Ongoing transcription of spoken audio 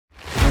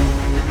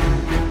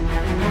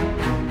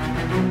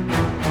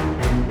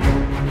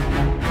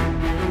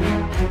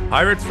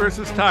Pirates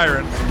versus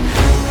tyrants.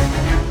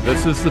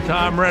 This is the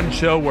Tom Renz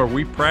Show, where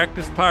we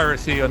practice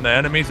piracy on the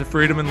enemies of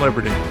freedom and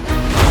liberty.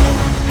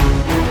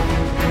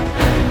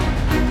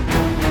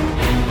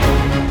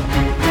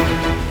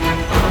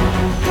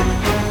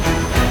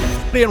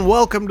 And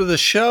welcome to the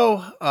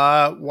show.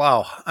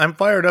 Wow, I'm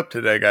fired up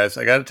today, guys.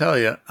 I got to tell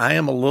you, I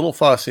am a little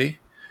fussy.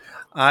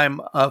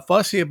 I'm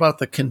fussy about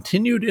the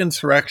continued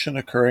insurrection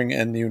occurring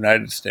in the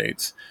United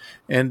States.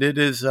 And it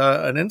is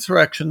an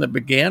insurrection that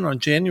began on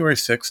January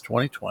 6,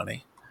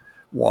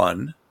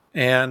 2021,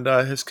 and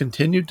has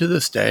continued to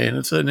this day. And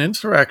it's an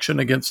insurrection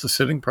against the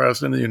sitting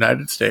president of the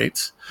United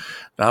States,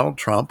 Donald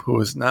Trump, who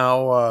is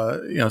now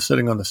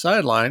sitting on the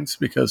sidelines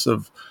because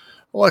of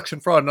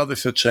election fraud and other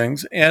such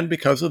things, and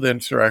because of the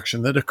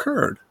insurrection that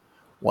occurred.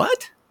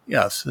 What?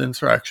 Yes, the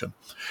insurrection.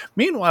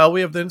 Meanwhile,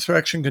 we have the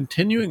insurrection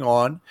continuing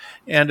on,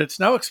 and it's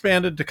now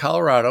expanded to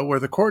Colorado, where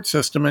the court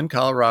system in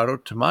Colorado,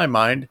 to my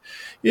mind,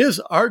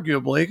 is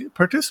arguably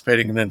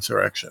participating in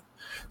insurrection.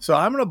 So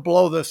I'm going to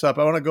blow this up.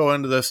 I want to go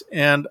into this,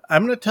 and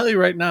I'm going to tell you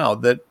right now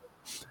that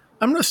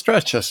I'm going to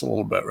stretch this a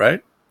little bit,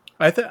 right?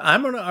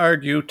 I'm going to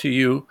argue to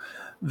you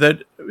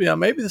that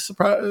maybe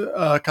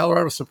the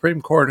Colorado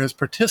Supreme Court has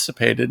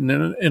participated in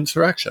an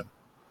insurrection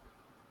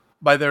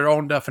by their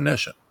own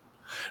definition.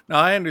 Now,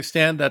 I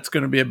understand that's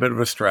going to be a bit of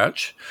a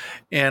stretch,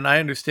 and I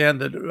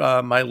understand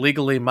that my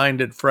legally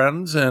minded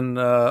friends and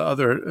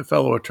other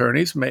fellow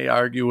attorneys may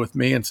argue with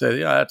me and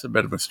say, yeah, that's a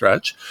bit of a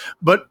stretch.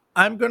 But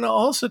I'm going to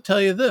also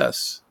tell you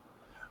this.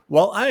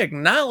 While I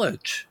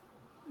acknowledge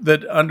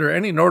that under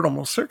any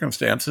normal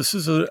circumstance, this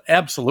is an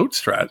absolute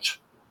stretch,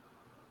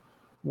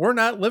 we're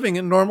not living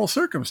in normal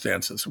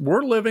circumstances.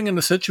 We're living in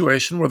a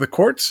situation where the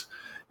courts,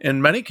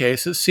 in many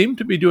cases, seem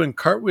to be doing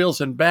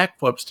cartwheels and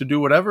backflips to do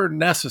whatever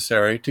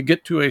necessary to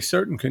get to a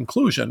certain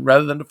conclusion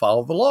rather than to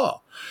follow the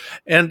law.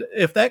 And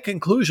if that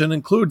conclusion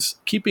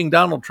includes keeping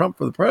Donald Trump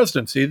for the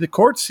presidency, the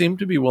courts seem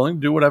to be willing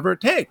to do whatever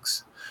it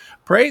takes.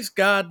 Praise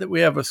God that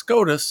we have a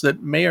SCOTUS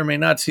that may or may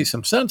not see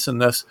some sense in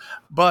this,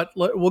 but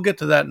we'll get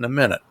to that in a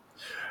minute.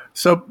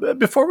 So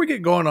before we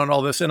get going on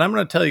all this, and I'm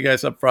going to tell you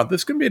guys up front,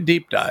 this is going to be a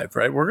deep dive,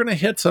 right? We're going to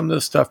hit some of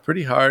this stuff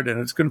pretty hard, and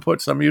it's going to put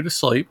some of you to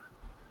sleep.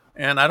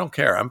 And I don't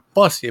care. I'm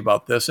fussy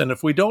about this. And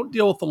if we don't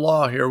deal with the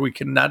law here, we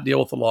cannot deal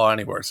with the law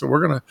anywhere. So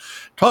we're going to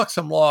talk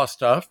some law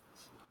stuff.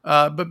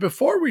 But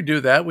before we do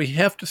that, we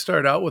have to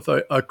start out with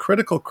a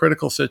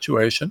critical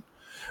situation.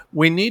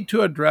 We need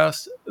to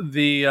address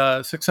the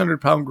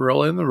 600-pound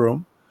gorilla in the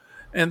room.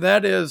 And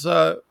that is,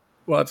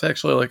 it's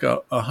actually like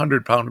a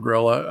 100-pound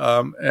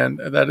gorilla. And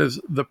that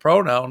is the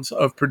pronouns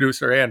of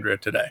producer Andrea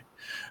today.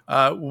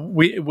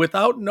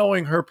 Without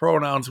knowing her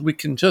pronouns, we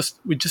just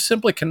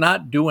simply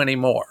cannot do any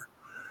more.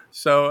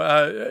 So,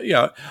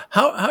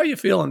 how are you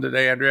feeling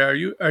today,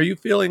 Andrea? Are you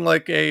feeling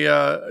like you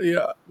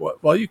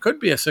could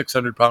be a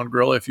 600-pound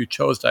gorilla if you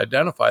chose to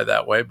identify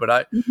that way.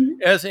 But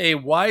as a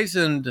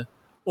wizened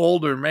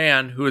older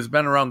man who has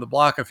been around the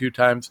block a few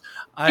times,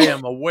 I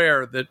am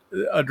aware that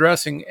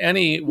addressing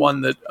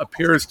anyone that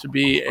appears to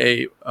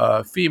be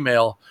a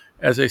female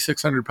as a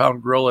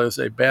 600-pound gorilla is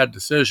a bad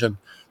decision.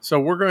 So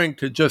we're going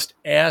to just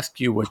ask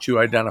you what you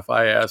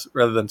identify as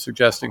rather than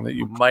suggesting that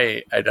you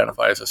might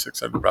identify as a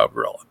 600-pound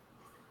gorilla.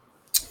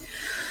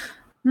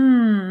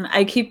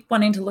 I keep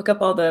wanting to look up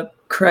all the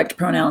correct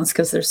pronouns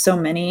because there's so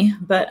many,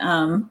 but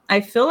I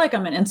feel like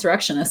I'm an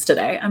insurrectionist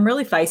today. I'm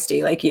really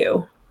feisty, like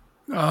you.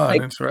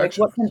 An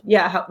insurrection.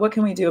 What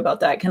can we do about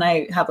that? Can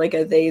I have like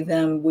a they,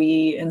 them,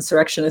 we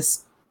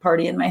insurrectionist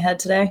party in my head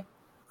today?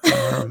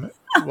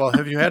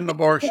 Have you had an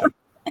abortion?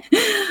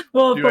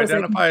 Well, do you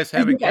identify as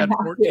having had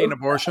 14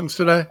 abortions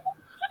today?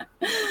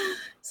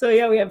 So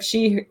we have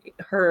she,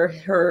 her,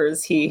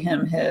 hers, he,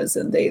 him, his,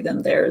 and they,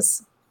 them,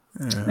 theirs.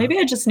 Yeah. Maybe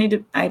I just need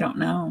to, I don't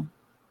know.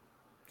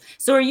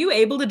 So are you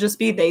able to just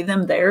be they,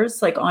 them,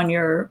 theirs, like on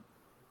your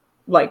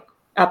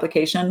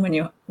application when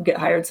you get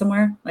hired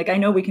somewhere? Like I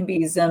know we can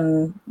be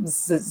them,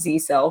 z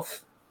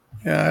self.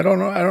 Yeah, I don't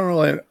know.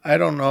 I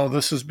don't know.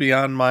 This is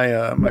beyond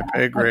my my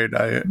pay grade.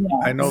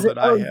 I know that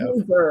I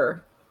have.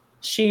 Zer.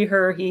 She,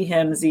 her, he,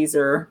 him,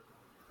 zer.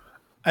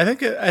 I think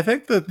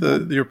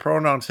that your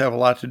pronouns have a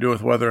lot to do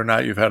with whether or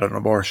not you've had an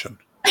abortion.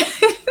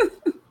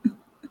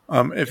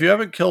 If you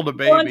haven't killed a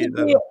baby,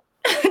 then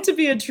to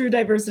be a true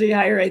diversity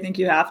hire, I think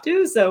you have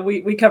to. So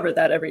we cover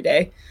that every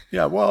day.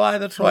 Yeah, well,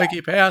 that's why I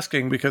keep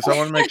asking, because I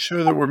want to make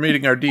sure that we're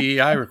meeting our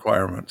DEI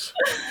requirements.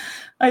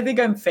 I think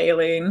I'm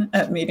failing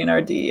at meeting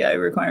our DEI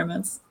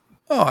requirements.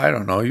 Oh, I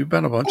don't know. You've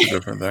been a bunch of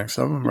different things.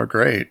 Some of them are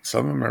great.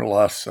 Some of them are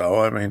less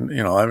so. I don't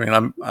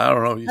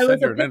know. You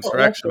said you're an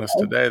insurrectionist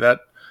today.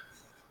 That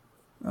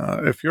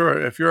if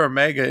you're a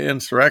mega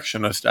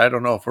insurrectionist, I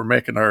don't know if we're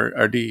making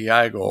our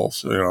DEI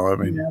goals. Yeah,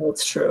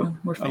 that's true.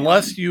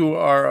 Unless you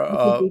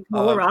are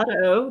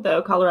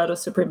the Colorado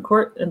Supreme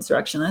Court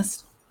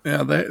insurrectionist.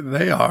 Yeah,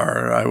 they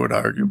are. I would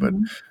argue, but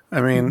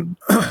I mean,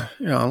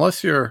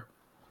 unless you're.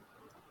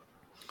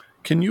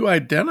 Can you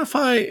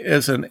identify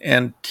as an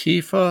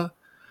Antifa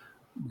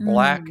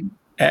black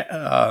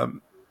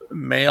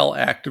male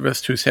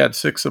activist who's had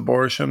 6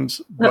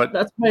 abortions, but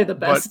that's probably the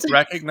best. But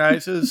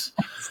recognizes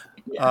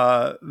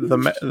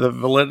the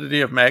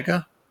validity of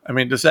MAGA? I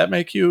mean, does that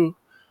make you?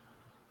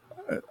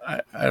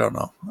 I don't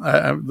know.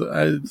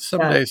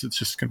 Some Yeah, days it's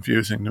just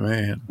confusing to me.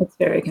 And, it's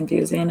very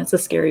confusing. It's a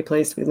scary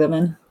place we live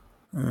in.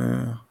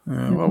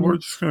 well, we're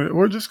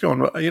just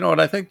going. You know what?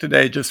 I think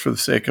today, just for the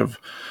sake of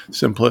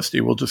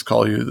simplicity, we'll just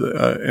call you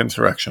the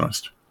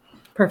insurrectionist.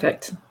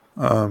 Perfect.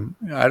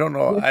 I don't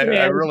know. Yesterday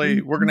I I was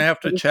really, we're going to have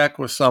to check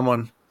with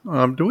someone.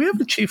 Do we have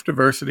a chief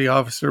diversity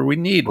officer? We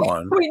need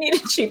one. We need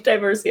a chief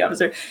diversity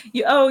officer.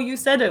 You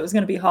said it was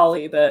going to be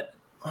Holly, but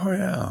Oh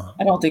yeah,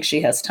 I don't think she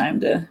has time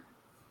to.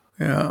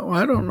 yeah. Well,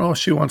 I don't know if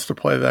she wants to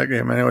play that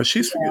game anyway.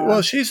 She's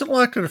Yeah. she's an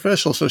elected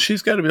official, so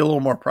she's got to be a little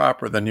more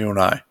proper than you and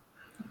I.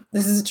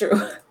 This is true.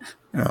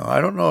 I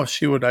don't know if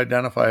she would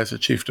identify as a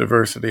chief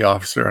diversity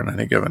officer on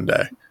any given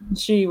day.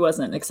 She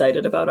wasn't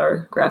excited about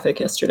our graphic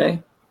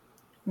yesterday.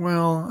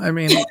 Well, I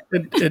mean,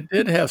 it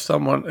did have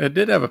someone. It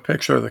did have a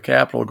picture of the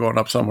Capitol going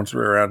up someone's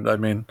rear end. I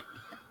mean,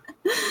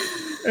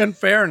 in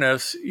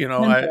fairness,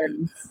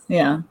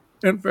 Yeah.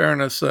 in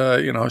fairness,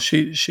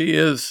 she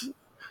is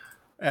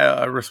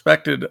a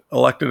respected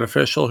elected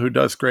official who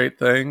does great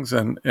things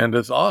and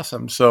is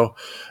awesome. So,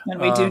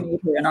 And we do need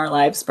her in our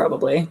lives,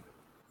 probably,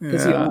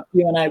 because yeah,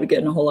 you and I would get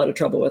in a whole lot of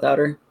trouble without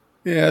her.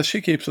 yeah,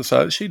 she keeps us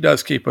out. She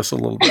does keep us a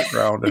little bit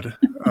grounded.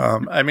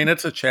 I mean,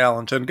 it's a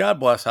challenge, and God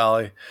bless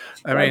Holly.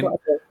 I God mean, bless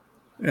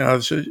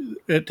her.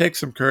 it takes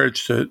some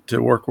courage to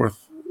work with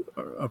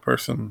a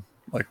person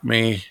like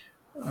me,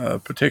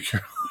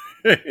 particularly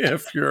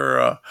if you're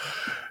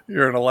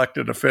an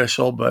elected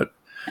official. But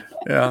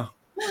yeah,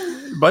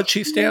 but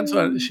she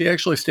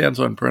actually stands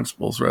on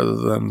principles rather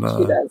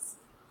She does.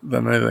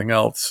 than anything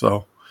else.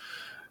 So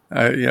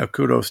yeah,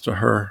 kudos to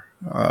her.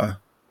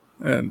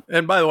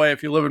 And by the way,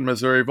 if you live in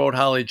Missouri, vote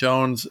Holly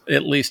Jones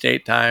at least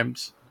 8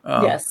 times.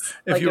 Yes.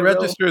 If Like you a real.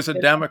 register as a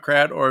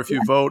Democrat, or if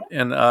you vote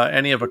in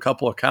any of a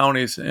couple of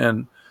counties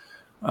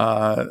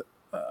uh,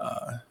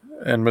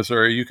 in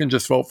Missouri, you can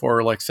just vote for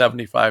her like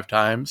 75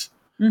 times.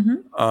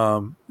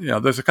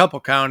 Mm-hmm. There's a couple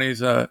counties,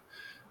 that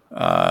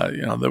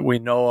we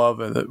know of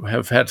that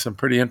have had some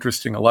pretty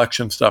interesting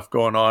election stuff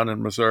going on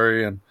in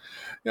Missouri. And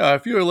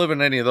if you live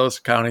in any of those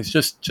counties,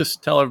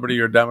 just tell everybody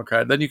you're a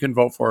Democrat. Then you can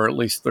vote for her at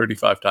least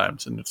 35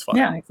 times, and it's fine.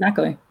 Yeah,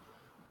 exactly.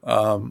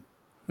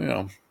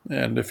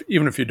 And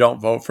even if you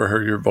don't vote for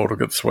her, your vote will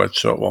get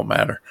switched, so it won't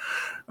matter.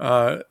 Hey,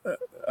 All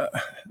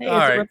it's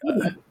right.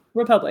 a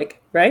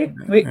republic, right?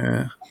 We,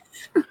 Yeah.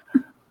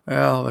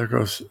 Well, there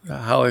goes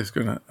Holly's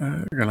gonna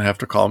have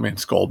to call me and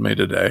scold me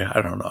today.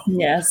 I don't know.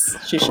 yes,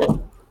 she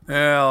should.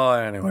 Well,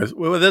 anyways,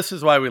 this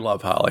is why we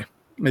love Holly.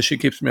 She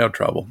keeps me out of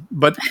trouble.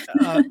 But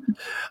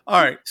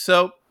all right,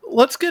 so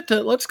let's get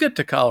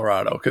to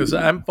Colorado, because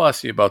I'm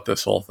fussy about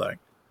this whole thing.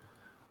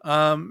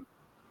 And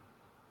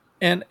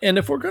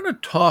if we're going to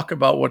talk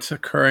about what's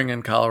occurring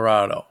in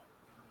Colorado,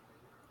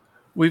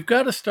 we've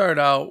got to start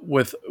out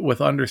with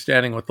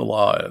understanding what the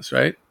law is,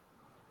 right?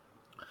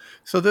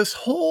 So this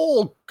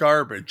whole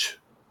garbage,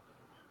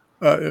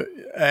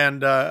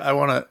 and I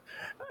want to.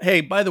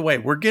 Hey, by the way,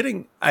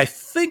 I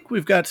think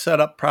we've got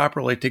set up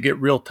properly to get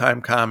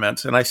real-time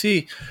comments. And I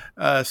see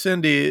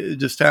Cindy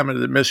just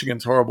commented that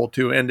Michigan's horrible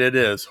too, and it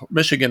is.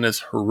 Michigan is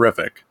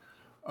horrific.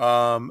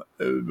 And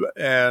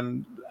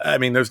I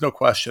mean, there's no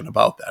question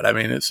about that. I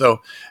mean,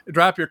 so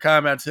drop your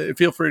comments.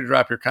 Feel free to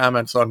drop your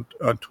comments on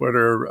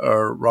Twitter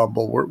or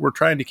Rumble. We're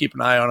trying to keep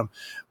an eye on them.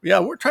 Yeah,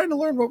 we're trying to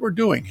learn what we're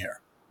doing here.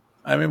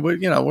 I mean, we're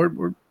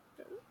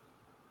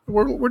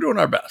doing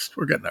our best.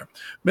 We're getting there.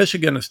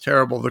 Michigan is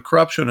terrible. The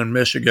corruption in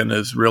Michigan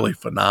is really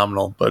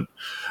phenomenal. But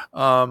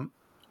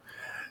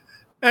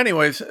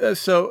anyways,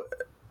 so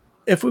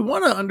if we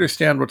want to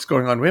understand what's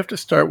going on, we have to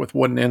start with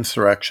what an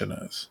insurrection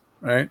is,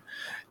 right?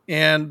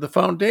 And the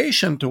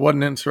foundation to what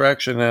an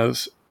insurrection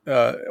is,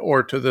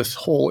 or to this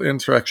whole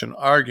insurrection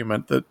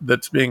argument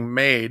that's being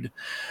made,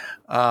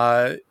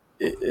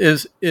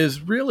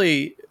 is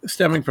really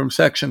stemming from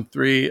Section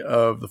 3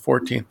 of the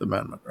 14th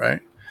Amendment, right?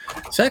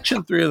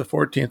 Section 3 of the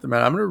 14th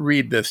Amendment, I'm going to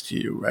read this to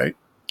you, right?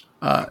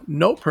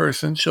 No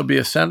person shall be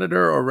a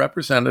senator or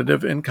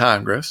representative in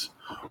Congress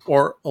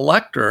or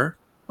elector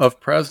of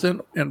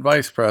president and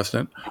vice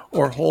president,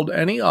 or hold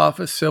any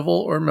office, civil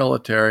or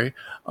military,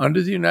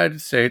 under the United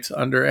States,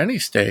 under any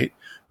state,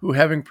 who,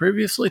 having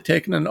previously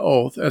taken an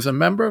oath as a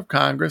member of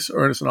Congress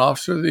or as an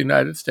officer of the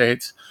United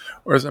States,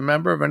 or as a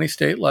member of any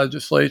state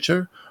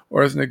legislature,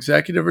 or as an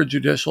executive or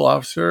judicial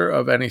officer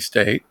of any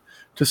state,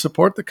 to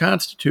support the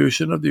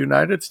Constitution of the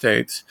United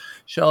States,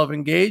 shall have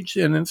engaged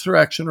in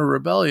insurrection or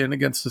rebellion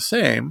against the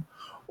same,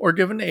 or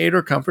given aid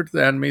or comfort to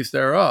the enemies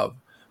thereof.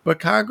 But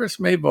Congress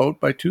may vote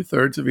by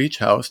 2/3 of each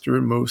house to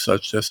remove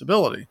such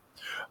disability.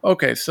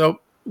 Okay,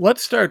 so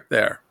let's start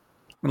there.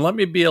 And let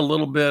me be a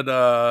little bit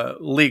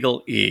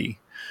legal-y.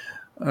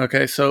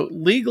 Okay, so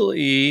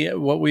legal-y,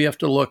 what we have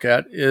to look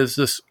at is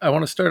this. I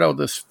want to start out with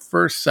this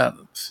first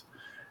sentence.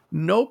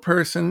 No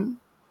person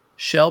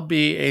shall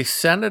be a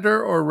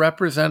senator or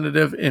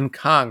representative in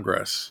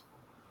Congress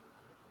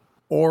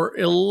or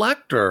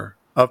elector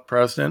of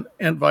president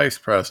and vice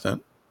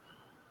president, ...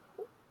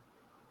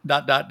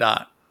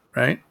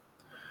 right?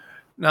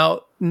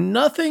 Now,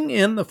 nothing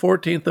in the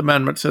 14th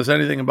Amendment says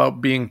anything about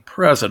being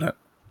president.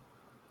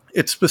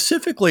 It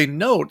specifically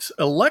notes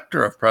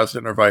elector of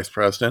president or vice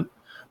president,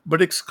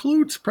 but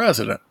excludes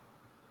president.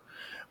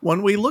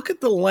 When we look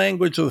at the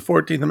language of the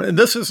 14th Amendment, and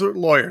this is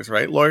lawyers,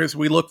 right? Lawyers,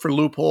 we look for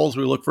loopholes,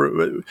 we look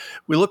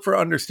for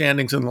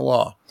understandings in the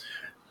law.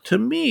 To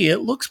me, it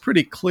looks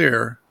pretty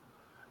clear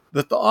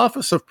that the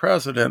office of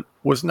president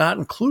was not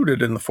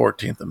included in the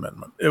 14th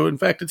Amendment. In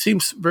fact, it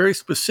seems very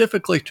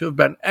specifically to have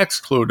been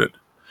excluded.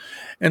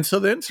 And so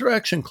the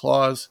insurrection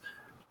clause,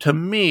 to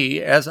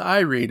me, as I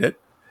read it,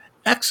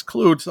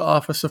 excludes the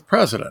office of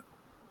president.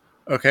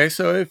 Okay,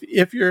 so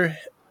if you're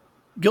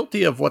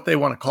guilty of what they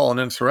want to call an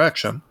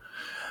insurrection,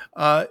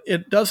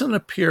 it doesn't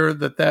appear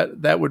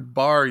that would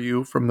bar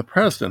you from the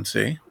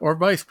presidency or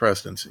vice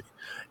presidency.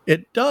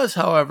 It does,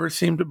 however,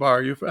 seem to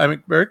bar you,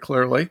 very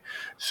clearly,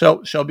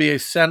 shall be a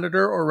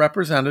senator or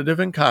representative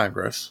in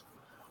Congress,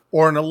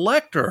 or an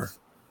elector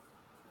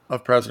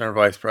of president or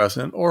vice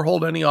president, or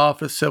hold any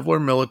office, civil or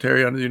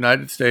military, under the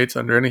United States,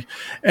 under any.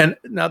 And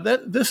now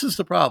this is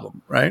the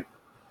problem, right?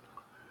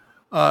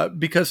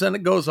 Because then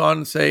it goes on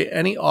and say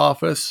any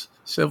office,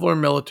 civil or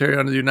military,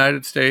 under the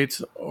United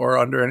States or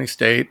under any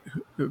state,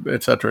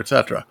 et cetera, et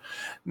cetera.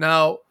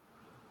 Now,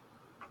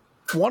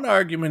 one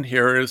argument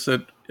here is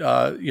that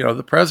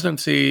the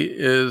presidency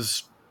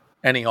is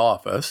any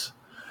office.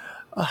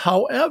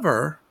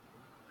 However,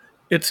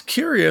 it's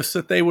curious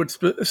that they would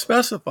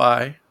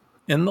specify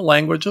in the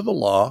language of the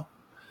law,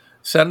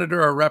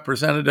 senator or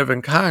representative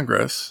in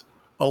Congress,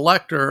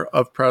 elector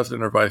of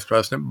president or vice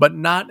president, but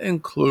not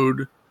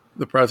include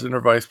the president or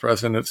vice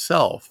president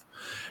itself.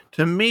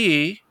 To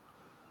me,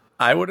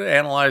 I would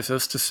analyze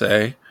this to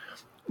say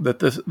that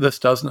this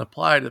doesn't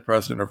apply to the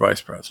president or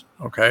vice president.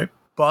 Okay,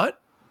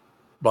 but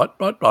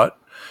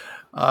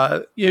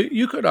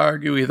you could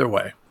argue either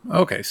way.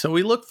 Okay, so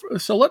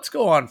let's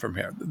go on from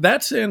here.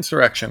 That's the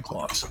insurrection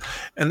clause,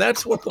 and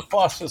that's what the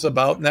fuss is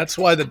about, and that's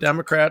why the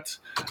Democrats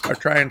are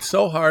trying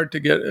so hard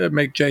to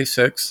make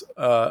J6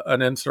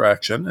 an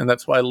insurrection, and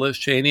that's why Liz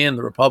Cheney and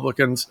the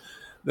Republicans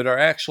that are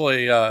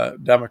actually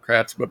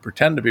Democrats but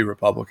pretend to be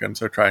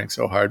Republicans are trying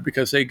so hard,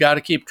 because they got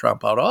to keep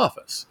Trump out of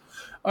office.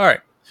 All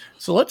right,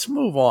 so let's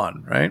move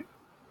on, right?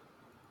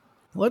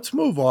 Let's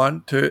move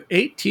on to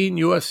 18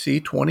 U.S.C.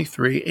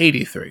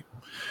 2383.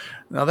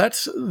 Now,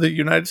 that's the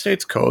United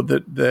States Code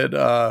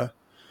that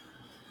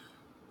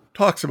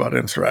talks about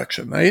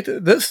insurrection. Now, I'm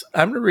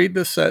going to read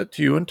this to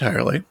you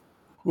entirely.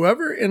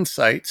 Whoever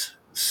incites,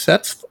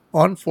 sets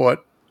on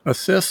foot,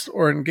 assists,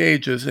 or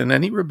engages in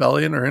any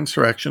rebellion or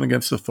insurrection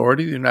against the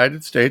authority of the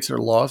United States or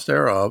laws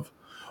thereof,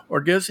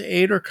 or gives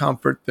aid or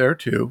comfort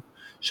thereto,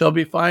 shall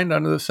be fined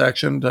under the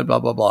section blah,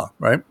 blah, blah,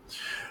 right?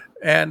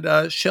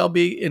 And shall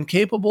be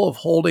incapable of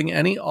holding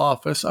any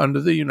office under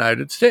the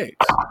United States.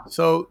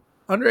 So,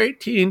 under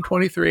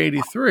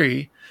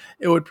 182383,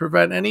 it would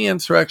prevent any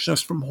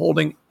insurrectionist from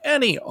holding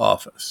any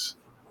office,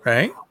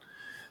 right?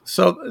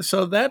 So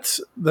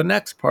that's the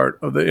next part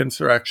of the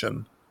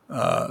insurrection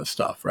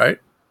stuff, right?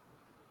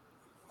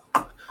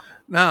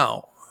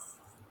 Now,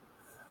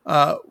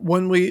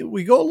 when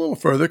we go a little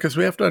further, because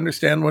we have to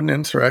understand what an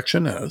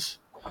insurrection is,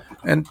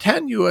 and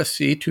 10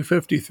 U.S.C.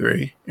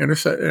 253,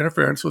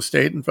 interference with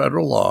state and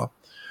federal law,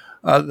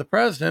 the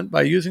president,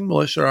 by using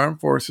militia, armed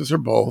forces, or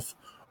both,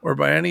 or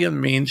by any other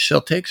means,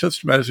 shall take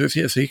such measures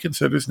as he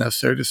considers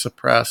necessary to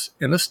suppress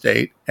in a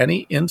state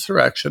any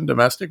insurrection,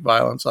 domestic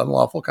violence,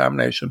 unlawful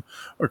combination,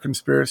 or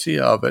conspiracy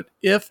of it,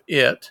 if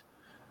it, ...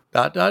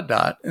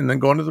 and then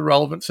go into the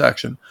relevant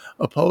section,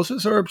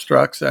 opposes or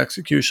obstructs the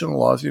execution of the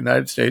laws of the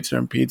United States or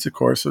impedes the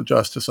course of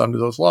justice under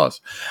those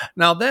laws.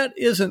 Now, that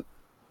isn't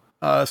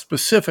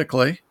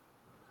specifically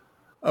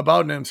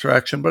about an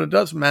insurrection, but it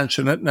does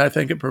mention it, and I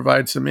think it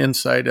provides some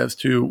insight as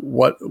to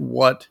what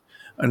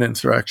an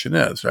insurrection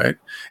is, right?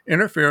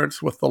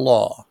 Interference with the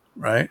law,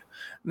 right?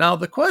 Now,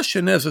 the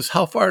question is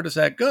how far does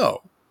that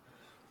go?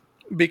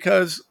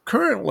 Because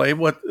currently,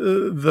 what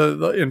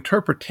the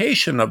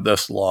interpretation of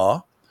this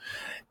law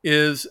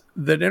is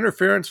that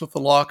interference with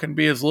the law can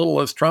be as little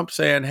as Trump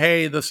saying,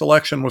 hey, this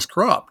election was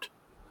corrupt,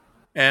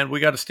 and we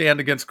got to stand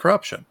against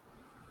corruption.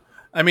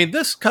 I mean,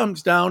 this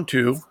comes down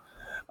to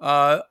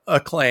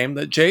a claim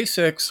that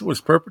J6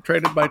 was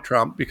perpetrated by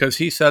Trump because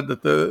he said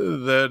that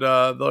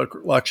the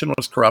election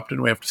was corrupt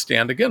and we have to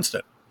stand against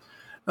it.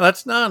 Now,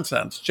 that's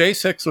nonsense.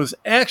 J6 was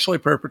actually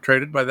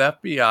perpetrated by the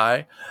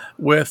FBI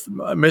with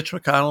Mitch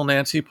McConnell,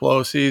 Nancy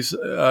Pelosi's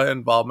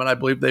involvement. I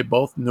believe they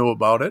both knew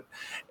about it.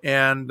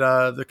 And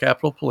the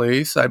Capitol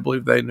Police, I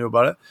believe they knew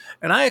about it.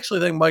 And I actually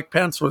think Mike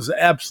Pence was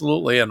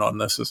absolutely in on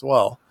this as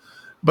well.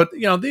 But,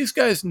 these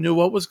guys knew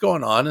what was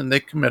going on, and they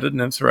committed an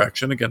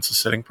insurrection against the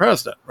sitting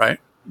president, right?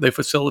 They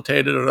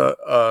facilitated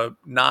a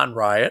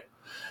non-riot.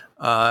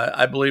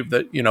 I believe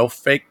that,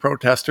 fake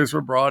protesters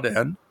were brought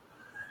in.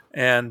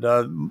 And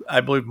I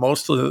believe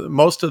most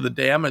of the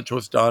damage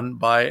was done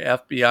by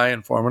FBI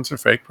informants or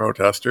fake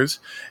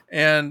protesters.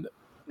 And,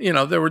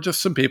 there were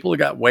just some people who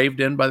got waved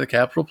in by the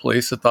Capitol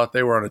Police that thought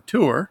they were on a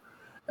tour.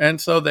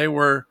 And so they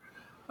were,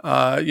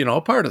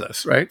 a part of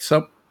this, right?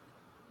 So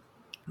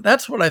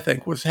That's what I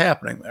think was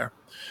happening there.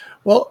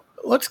 Well,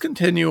 let's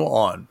continue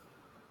on.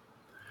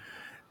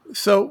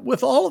 So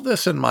with all of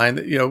this in mind,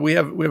 we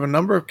have a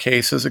number of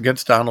cases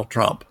against Donald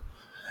Trump.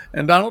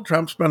 And Donald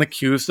Trump's been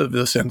accused of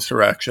this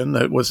insurrection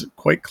that was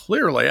quite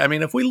clearly, I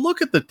mean, if we look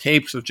at the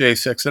tapes of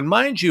J6, and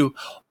mind you,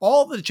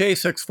 all the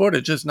J6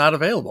 footage is not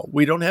available.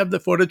 We don't have the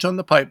footage on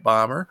the pipe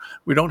bomber.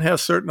 We don't have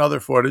certain other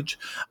footage.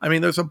 I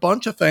mean, there's a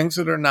bunch of things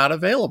that are not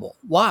available.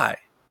 Why?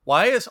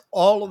 Why is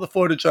all of the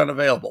footage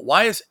unavailable?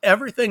 Why is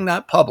everything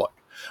not public?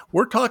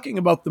 We're talking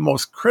about the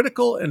most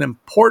critical and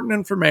important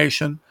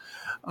information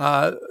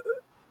that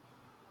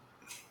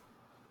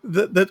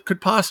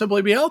could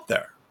possibly be out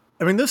there.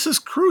 I mean, this is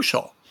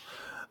crucial.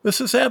 This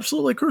is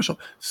absolutely crucial.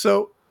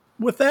 So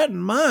with that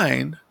in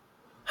mind,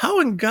 how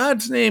in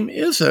God's name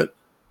is it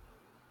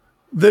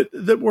that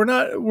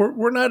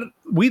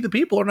we the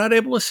people are not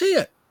able to see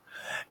it?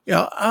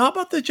 How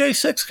about the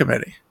J6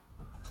 committee?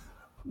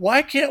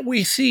 Why can't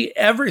we see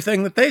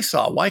everything that they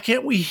saw? Why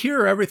can't we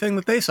hear everything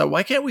that they saw?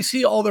 Why can't we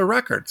see all their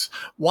records?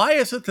 Why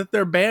is it that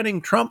they're banning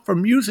Trump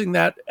from using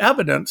that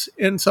evidence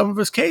in some of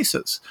his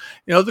cases?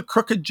 The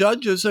crooked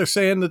judges are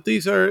saying that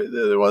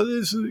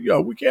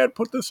we can't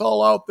put this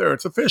all out there.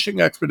 It's a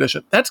fishing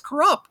expedition. That's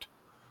corrupt.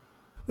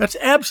 That's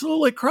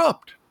absolutely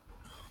corrupt.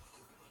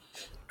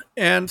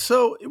 And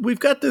so we've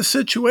got this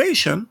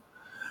situation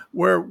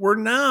where we're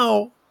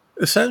now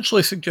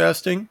essentially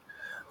suggesting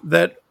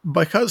that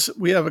because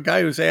we have a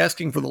guy who's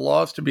asking for the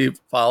laws to be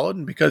followed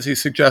and because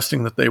he's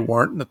suggesting that they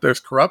weren't and that there's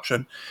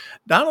corruption,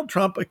 Donald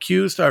Trump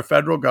accused our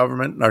federal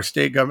government and our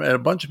state government and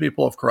a bunch of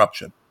people of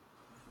corruption.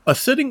 A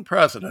sitting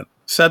president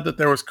said that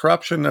there was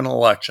corruption in an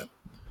election.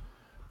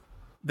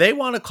 They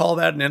want to call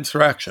that an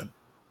insurrection.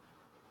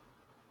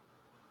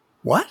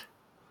 What?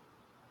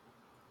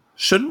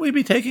 Shouldn't we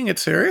be taking it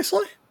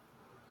seriously?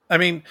 I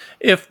mean,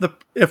 if the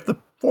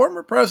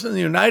former president of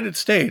the United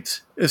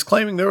States is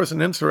claiming there was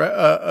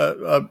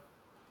an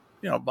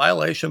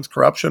violations,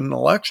 corruption in an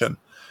election,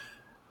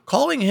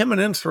 calling him an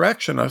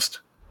insurrectionist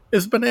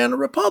is banana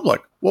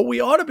republic. What we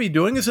ought to be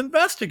doing is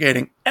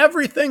investigating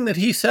everything that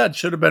he said.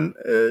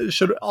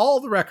 All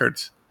the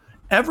records,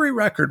 every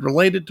record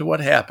related to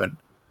what happened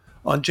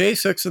on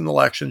J6 in the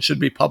election should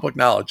be public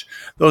knowledge.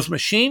 Those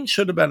machines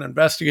should have been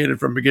investigated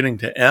from beginning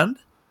to end.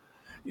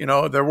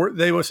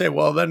 They would say,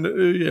 well, then,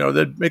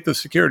 they'd make the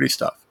security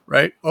stuff.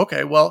 Right?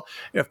 Okay, well,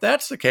 if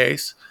that's the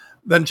case,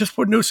 then just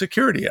put new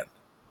security in.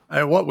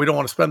 We don't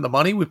want to spend the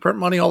money? We print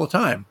money all the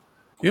time.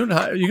 You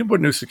can put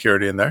new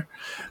security in there.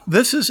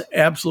 This is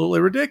absolutely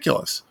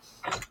ridiculous.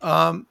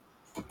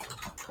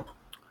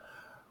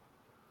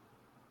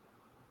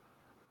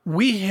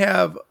 We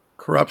have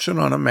corruption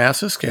on a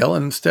massive scale,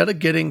 and instead of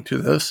getting to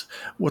this,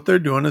 what they're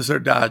doing is they're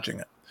dodging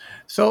it.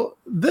 So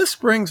this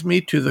brings me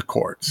to the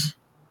courts.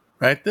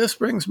 Right? This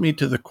brings me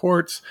to the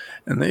courts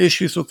and the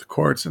issues with the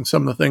courts and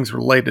some of the things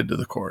related to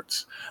the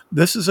courts.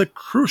 This is a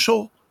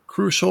crucial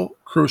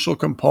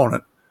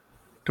component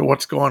to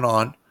what's going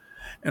on.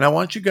 And I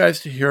want you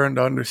guys to hear and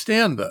to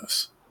understand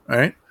this.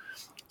 Right?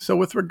 So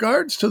with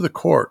regards to the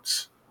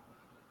courts,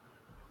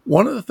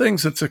 one of the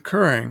things that's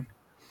occurring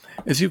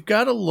is you've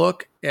got to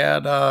look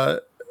at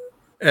the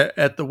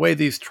way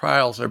these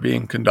trials are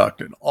being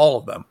conducted, all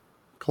of them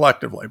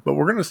collectively. But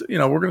we're going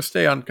to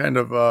stay on kind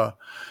of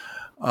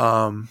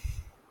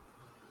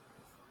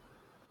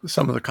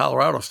some of the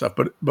Colorado stuff,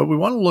 but we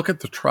want to look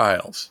at the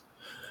trials.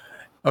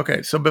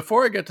 Okay, so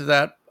before I get to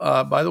that,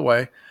 by the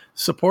way,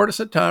 support us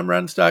at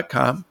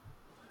tomrenz.com.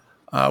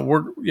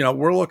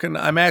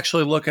 I'm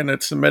actually looking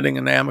at submitting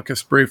an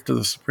amicus brief to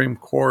the Supreme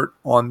Court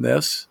on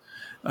this,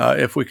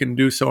 if we can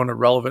do so in a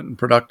relevant and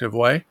productive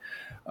way.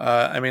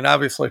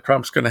 Obviously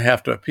Trump's going to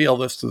have to appeal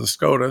this to the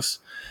SCOTUS,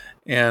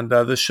 and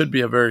this should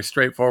be a very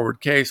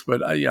straightforward case.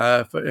 But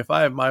if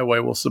I have my way,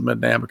 we'll submit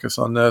an amicus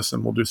on this,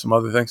 and we'll do some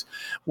other things.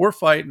 We're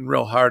fighting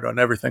real hard on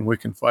everything we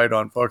can fight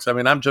on, folks.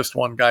 I'm just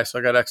one guy, so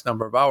I got X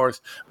number of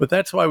hours, but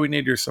that's why we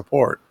need your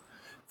support.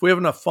 If we have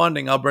enough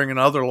funding, I'll bring in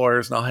other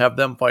lawyers, and I'll have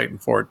them fighting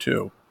for it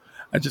too.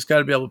 I just got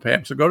to be able to pay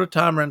them. So go to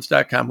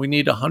tomrenz.com. We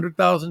need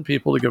 100,000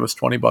 people to give us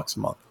 $20 a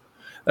month.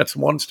 That's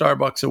one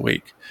Starbucks a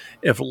week.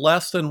 If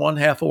less than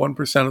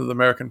 0.5% of the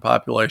American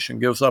population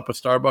gives up a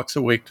Starbucks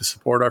a week to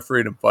support our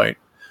freedom fight,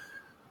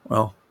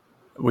 well,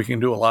 we can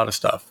do a lot of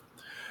stuff.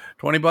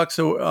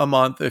 $20 a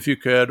month, if you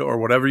could, or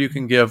whatever you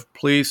can give.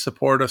 Please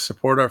support us,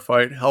 support our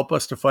fight. Help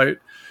us to fight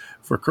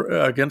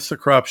against the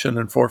corruption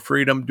and for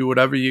freedom. Do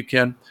whatever you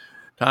can.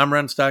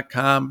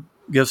 TomRenz.com,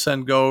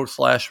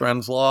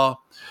 GiveSendGo/RenzLaw.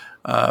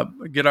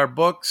 Get our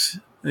books.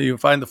 You can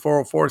find the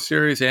 404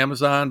 series,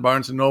 Amazon,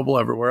 Barnes & Noble,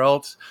 everywhere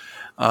else.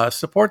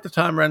 Support the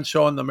Tom Renz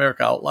Show on the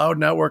America Out Loud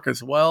network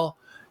as well.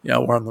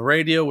 We're on the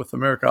radio with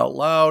America Out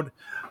Loud.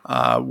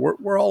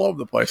 We're all over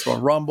the place. We're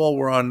on Rumble.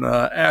 We're on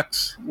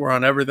X. We're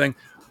on everything.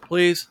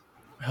 Please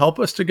help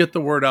us to get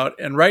the word out.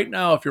 And right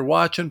now, if you're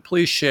watching,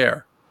 please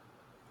share.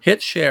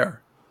 Hit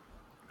share.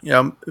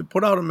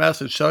 Put out a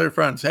message. Tell your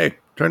friends, hey,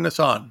 Turn this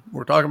on.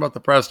 We're talking about the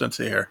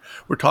presidency here.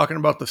 We're talking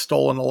about the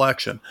stolen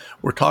election.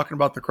 We're talking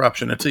about the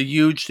corruption. It's a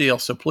huge deal.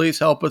 So please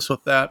help us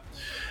with that,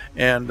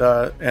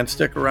 and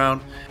stick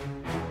around.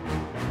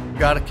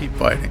 Got to keep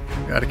fighting.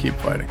 Got to keep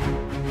fighting.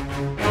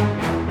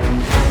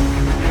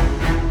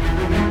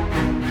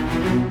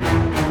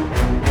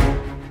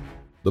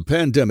 The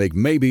pandemic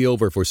may be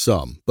over for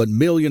some, but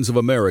millions of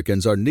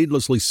Americans are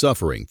needlessly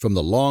suffering from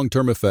the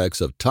long-term effects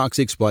of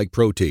toxic spike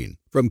protein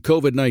from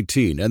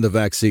COVID-19 and the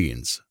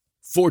vaccines.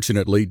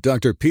 Fortunately,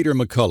 Dr. Peter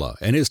McCullough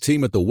and his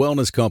team at the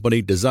Wellness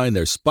Company designed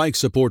their spike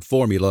support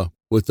formula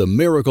with the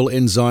miracle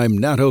enzyme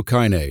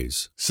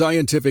nattokinase,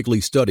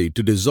 scientifically studied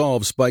to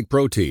dissolve spike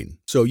protein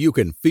so you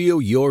can feel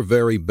your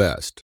very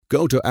best.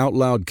 Go to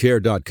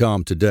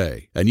OutLoudCare.com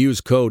today and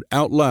use code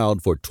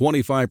OUTLOUD for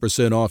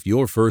 25% off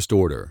your first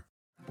order.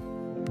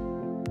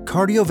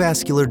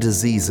 Cardiovascular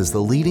disease is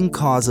the leading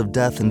cause of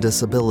death and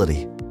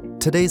disability.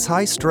 Today's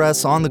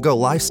high-stress, on-the-go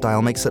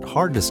lifestyle makes it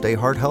hard to stay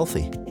heart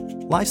healthy.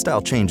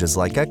 Lifestyle changes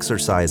like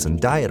exercise and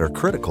diet are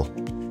critical,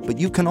 but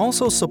you can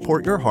also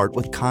support your heart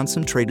with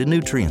concentrated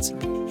nutrients.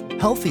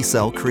 Healthy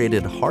Cell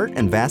created Heart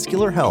and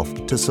Vascular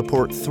Health to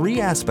support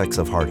 3 aspects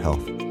of heart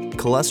health: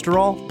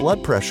 cholesterol,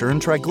 blood pressure,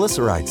 and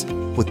triglycerides,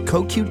 with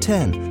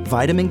CoQ10,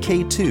 vitamin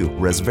K2,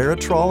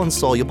 resveratrol, and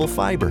soluble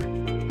fiber.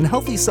 And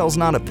Healthy Cell's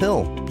not a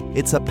pill.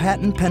 It's a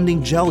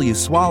patent-pending gel you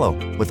swallow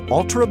with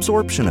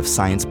ultra-absorption of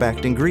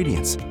science-backed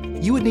ingredients.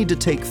 You would need to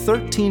take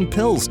 13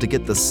 pills to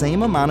get the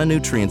same amount of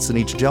nutrients in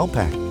each gel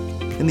pack.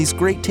 And these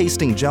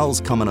great-tasting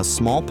gels come in a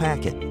small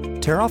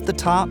packet. Tear off the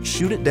top,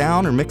 shoot it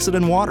down, or mix it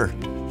in water.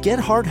 Get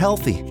heart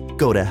healthy.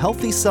 Go to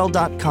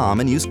healthycell.com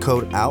and use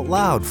code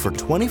OUTLOUD for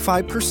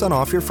 25%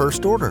 off your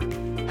first order.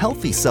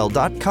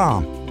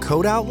 Healthycell.com,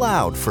 code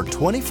OUTLOUD for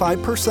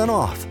 25%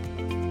 off.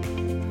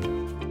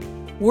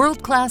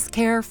 World-class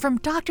care from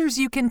doctors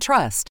you can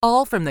trust,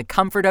 all from the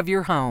comfort of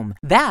your home.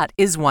 That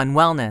is One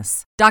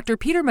Wellness. Dr.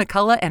 Peter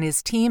McCullough and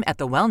his team at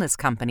the Wellness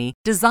Company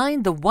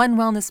designed the One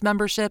Wellness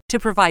membership to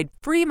provide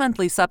free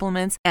monthly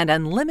supplements and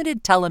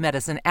unlimited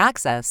telemedicine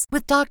access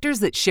with doctors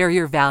that share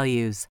your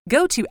values.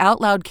 Go to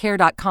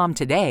OutLoudCare.com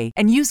today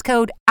and use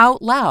code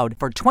OUTLOUD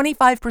for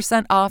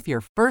 25% off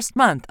your first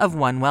month of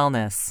One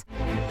Wellness.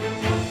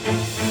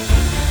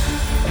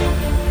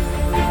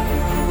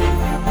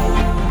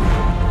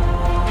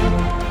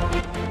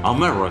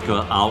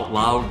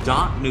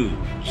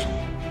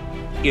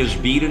 AmericaOutloud.news is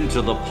beaten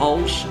to the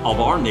pulse of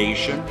our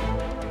nation.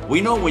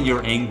 We know when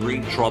you're angry,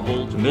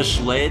 troubled,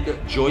 misled,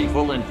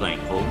 joyful, and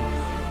thankful.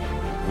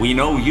 We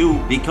know you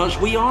because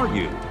we are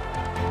you.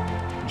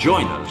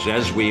 Join us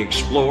as we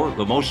explore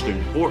the most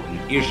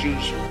important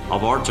issues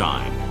of our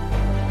time.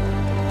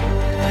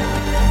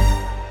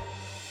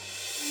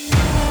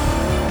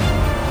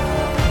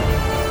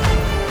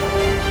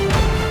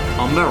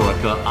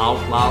 America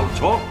Out Loud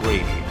Talk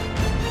Radio.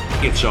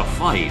 It's a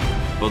fight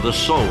for the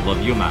soul of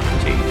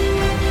humanity.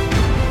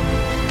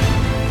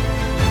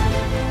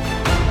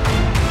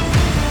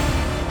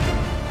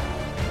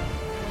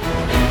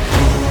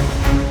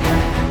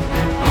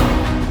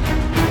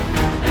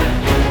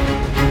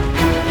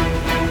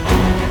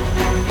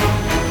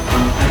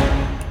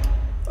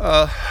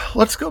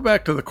 Let's go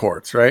back to the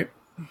courts, right?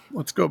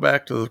 Let's go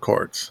back to the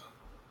courts.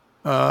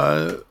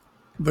 The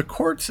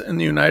courts in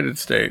the United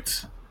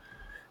States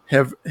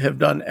have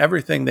done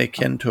everything they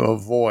can to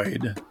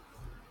avoid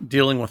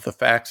dealing with the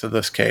facts of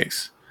this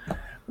case.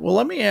 Well,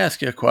 let me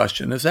ask you a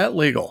question. Is that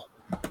legal?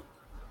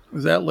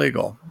 Is that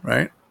legal,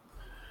 right?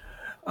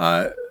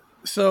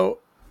 So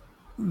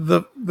one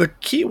of the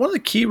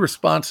key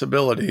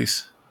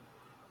responsibilities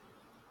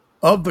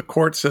of the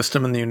court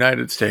system in the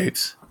United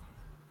States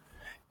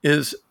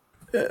is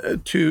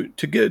to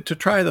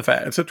try the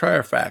fact. It's a trier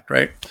of fact,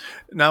 right?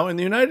 Now, in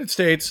the United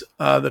States,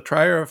 the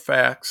trier of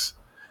facts,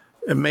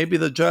 it may be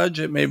the judge,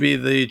 it may be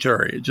the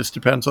jury. It just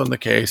depends on the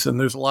case, and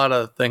there's a lot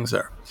of things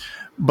there.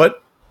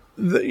 But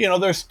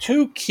there's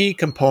 2 key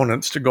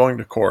components to going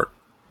to court.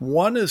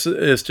 One is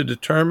to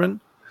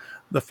determine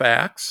the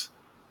facts.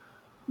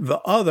 The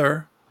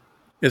other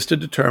is to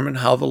determine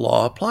how the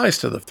law applies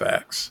to the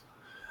facts.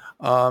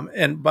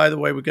 And by the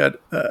way, we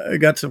got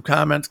some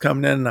comments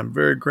coming in, and I'm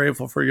very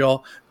grateful for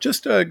y'all.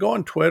 Just go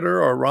on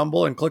Twitter or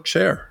Rumble and click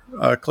share,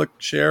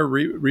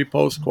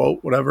 repost,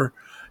 quote, whatever,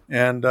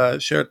 and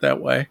share it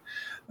that way.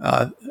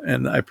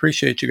 And I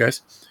appreciate you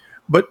guys.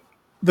 But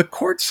the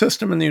court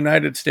system in the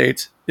United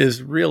States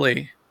is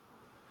really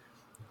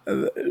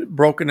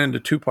broken into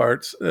 2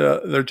 parts.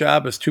 Their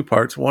job is 2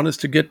 parts. One is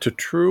to get to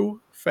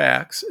true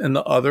facts, and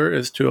the other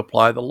is to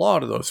apply the law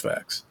to those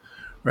facts,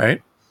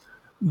 right?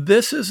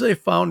 This is a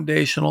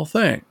foundational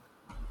thing.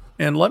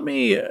 And let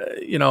me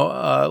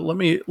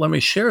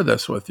share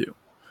this with you.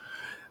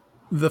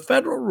 The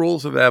federal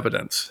rules of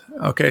evidence.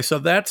 Okay, so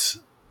that's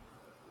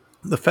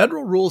the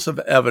federal rules of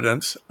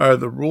evidence are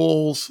the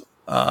rules,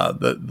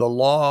 the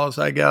laws,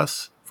 I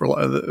guess, for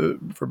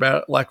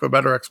lack of a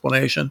better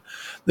explanation,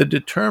 that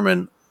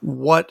determine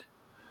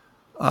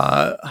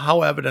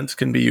how evidence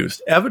can be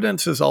used.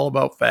 Evidence is all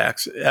about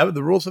facts.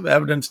 The rules of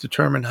evidence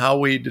determine how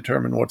we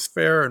determine what's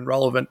fair and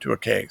relevant to a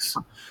case.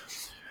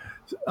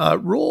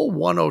 Rule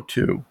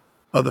 102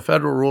 of the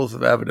Federal Rules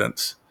of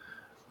Evidence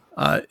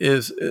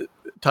is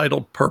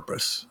titled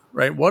Purpose,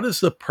 right? What is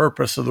the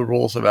purpose of the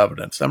Rules of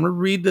Evidence? I'm going to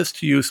read this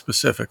to you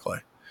specifically.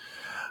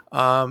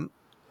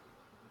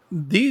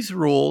 These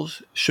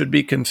rules should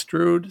be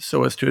construed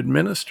so as to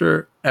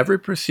administer every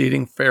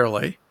proceeding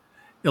fairly,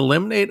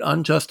 eliminate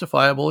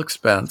unjustifiable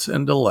expense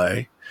and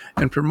delay,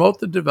 and promote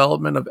the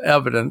development of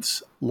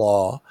evidence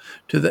law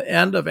to the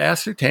end of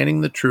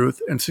ascertaining the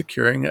truth and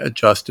securing a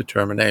just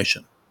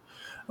determination.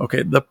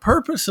 Okay, the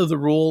purpose of the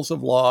rules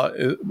of law,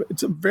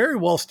 it's very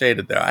well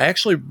stated there. I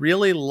actually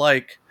really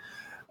like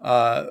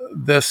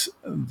this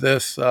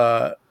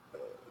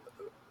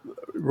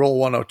Rule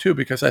 102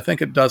 because I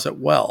think it does it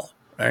well,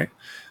 right?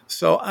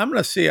 So I'm going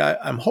to see,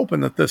 I'm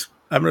hoping that the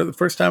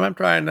first time I'm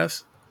trying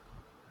this,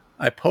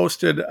 I'm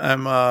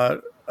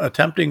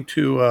attempting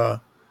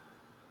to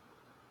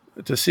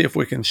see if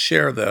we can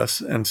share this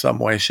in some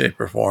way, shape,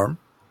 or form.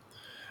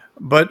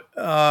 But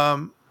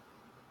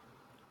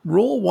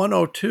Rule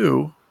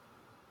 102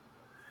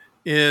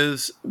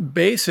 is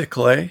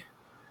basically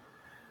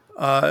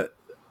the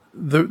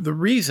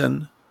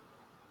reason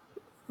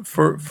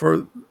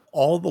for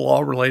all the law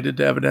related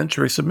to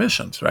evidentiary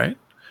submissions, right?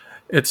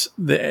 It's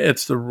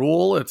the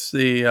rule. It's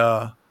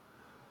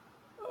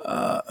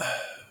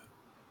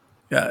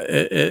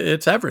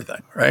it's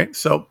everything, right?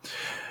 So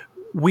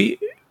we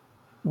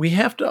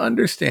have to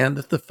understand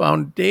that the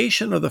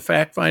foundation of the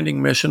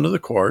fact-finding mission of the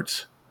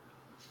courts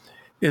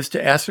is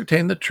to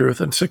ascertain the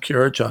truth and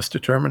secure a just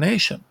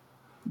determination.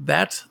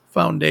 That's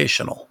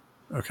foundational,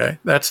 okay?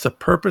 That's the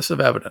purpose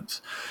of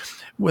evidence.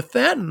 With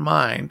that in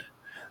mind,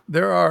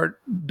 there are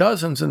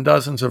dozens and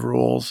dozens of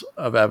rules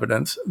of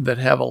evidence that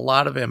have a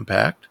lot of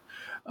impact.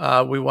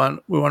 We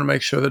want to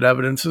make sure that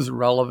evidence is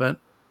relevant.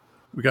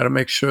 We got to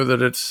make sure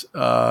that it's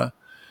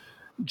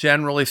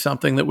generally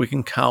something that we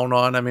can count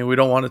on. I mean, we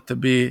don't want it to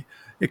be.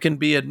 It can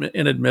be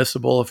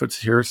inadmissible if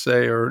it's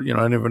hearsay or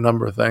any of a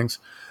number of things.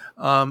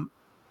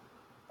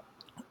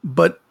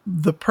 But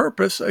the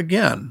purpose,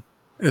 again,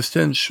 is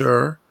to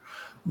ensure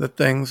that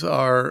things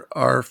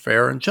are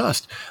fair and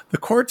just. The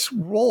court's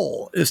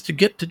role is to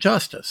get to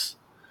justice.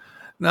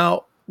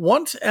 Now,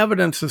 once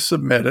evidence is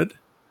submitted,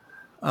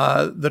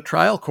 the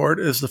trial court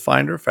is the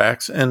finder of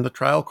facts, and the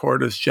trial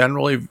court is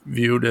generally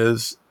viewed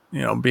as,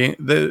 being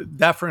the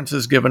deference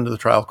is given to the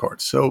trial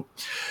court. So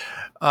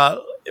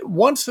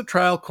once the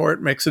trial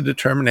court makes a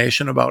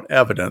determination about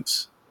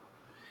evidence,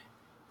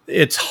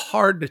 it's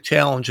hard to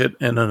challenge it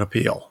in an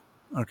appeal.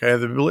 Okay,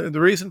 the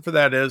reason for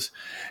that is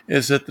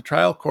that the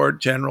trial court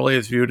generally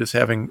is viewed as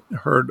having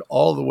heard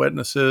all the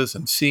witnesses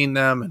and seen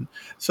them, and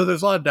so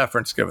there's a lot of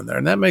deference given there,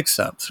 and that makes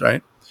sense,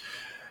 right?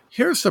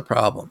 Here's the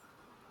problem.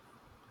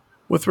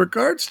 With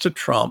regards to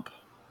Trump,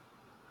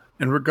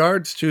 in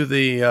regards to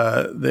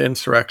the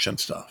insurrection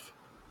stuff,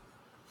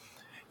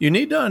 you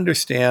need to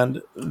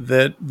understand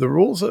that the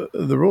rules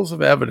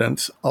of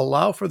evidence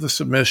allow for the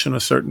submission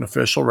of certain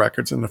official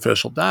records and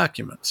official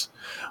documents.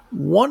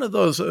 One of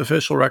those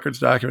official records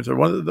documents, or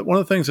one of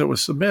the things that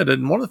was submitted,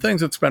 and one of the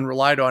things that's been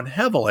relied on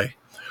heavily,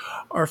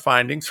 are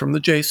findings from the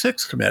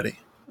J6 committee,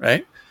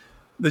 right?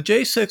 The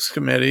J6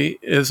 committee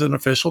is an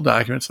official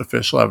document, it's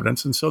official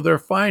evidence, and so their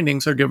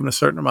findings are given a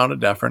certain amount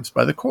of deference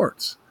by the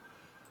courts.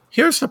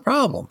 Here's the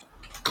problem.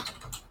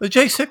 The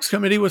J6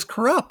 committee was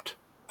corrupt.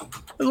 It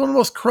was one of the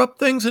most corrupt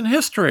things in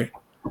history.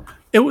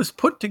 It was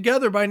put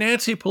together by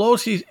Nancy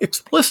Pelosi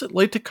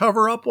explicitly to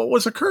cover up what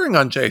was occurring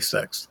on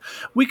J6.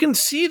 We can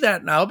see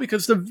that now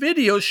because the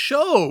video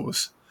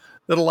shows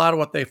that a lot of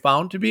what they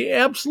found to be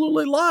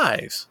absolutely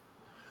lies.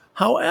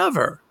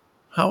 However,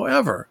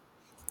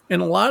 in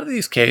a lot of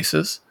these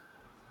cases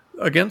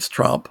against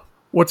Trump,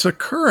 what's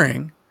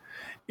occurring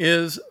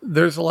is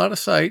there's a lot of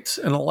sites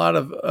and a lot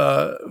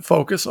of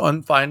focus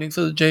on findings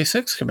of the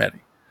J6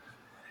 committee.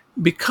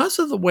 Because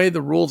of the way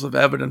the rules of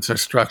evidence are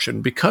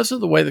structured, because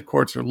of the way the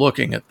courts are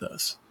looking at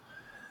this,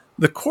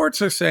 the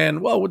courts are saying,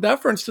 well, with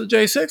deference to the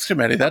J6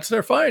 committee, that's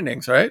their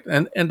findings, right?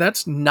 And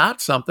that's not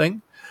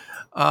something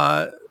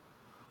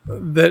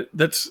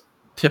that's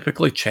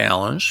typically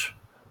challenged,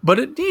 but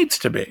it needs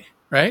to be,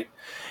 right?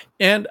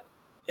 And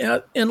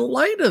in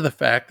light of the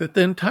fact that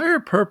the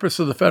entire purpose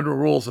of the federal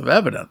rules of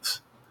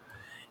evidence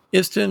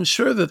is to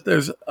ensure that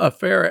there's a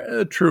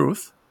fair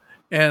truth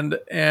and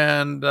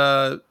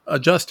a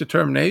just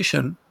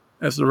determination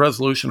as the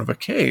resolution of a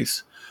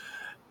case,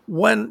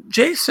 when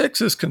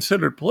J6 is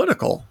considered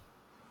political,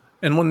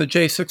 and when the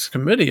J6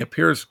 committee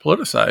appears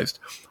politicized,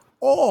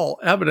 all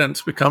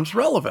evidence becomes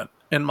relevant,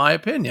 in my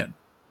opinion.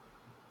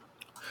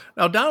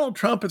 Now, Donald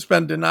Trump has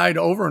been denied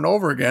over and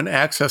over again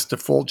access to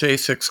full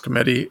J6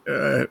 committee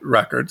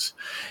records.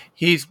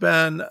 He's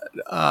been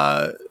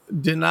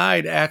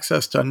denied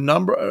access to a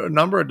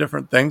number of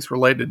different things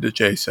related to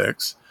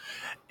J6.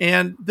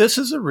 And this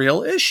is a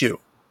real issue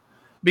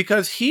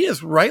because he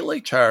is rightly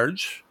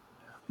charged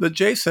that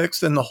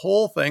J6 and the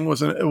whole thing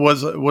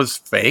was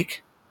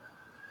fake,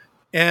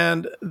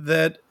 and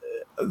that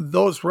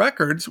those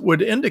records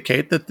would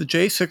indicate that the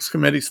J6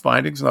 committee's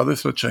findings and other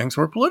such things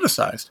were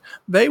politicized.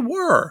 They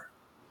were.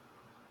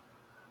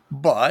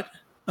 But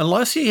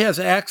unless he has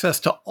access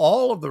to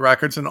all of the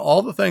records and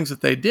all the things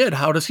that they did,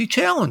 how does he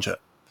challenge it?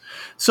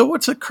 So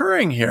what's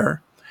occurring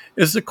here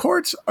is the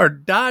courts are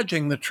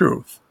dodging the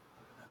truth.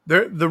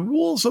 The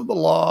rules of the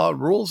law,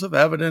 rules of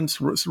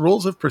evidence,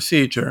 rules of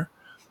procedure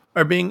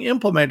are being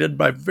implemented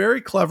by very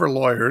clever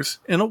lawyers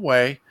in a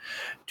way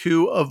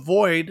to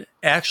avoid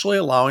actually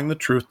allowing the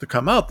truth to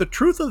come out. The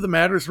truth of the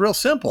matter is real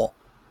simple.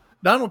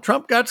 Donald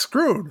Trump got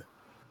screwed.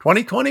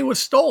 2020 was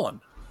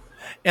stolen.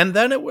 And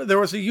then there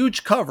was a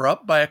huge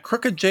cover-up by a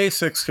crooked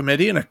J6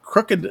 committee and a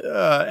crooked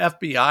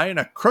FBI and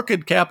a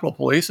crooked Capitol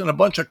Police and a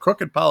bunch of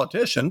crooked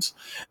politicians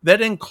that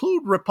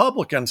include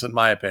Republicans, in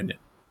my opinion.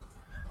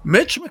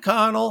 Mitch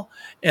McConnell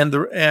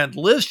and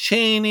Liz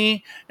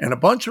Cheney and a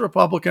bunch of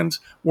Republicans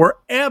were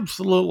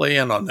absolutely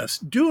in on this.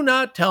 Do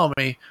not tell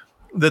me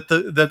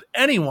that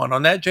anyone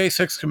on that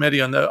J6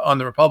 committee on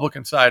the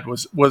Republican side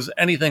was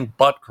anything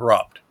but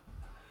corrupt.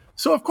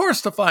 So of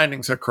course the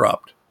findings are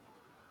corrupt.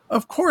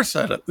 Of course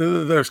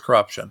there's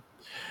corruption.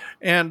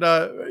 And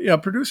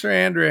producer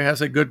Andrea has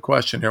a good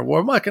question here.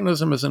 What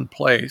mechanism is in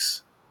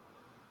place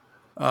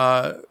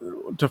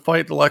to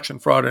fight election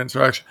fraud and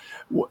insurrection?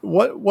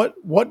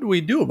 What do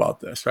we do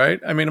about this, right?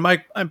 I mean,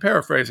 I'm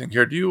paraphrasing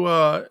here.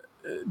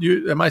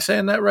 Am I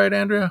saying that right,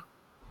 Andrea?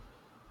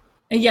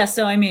 Yeah.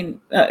 So, I mean,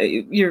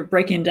 you're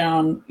breaking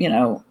down,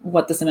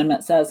 what this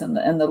amendment says and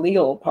the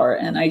legal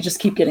part, and I just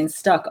keep getting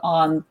stuck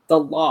on the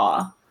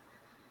law.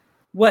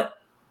 What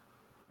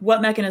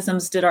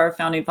mechanisms did our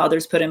founding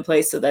fathers put in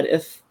place so that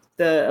if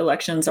the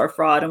elections are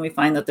fraud and we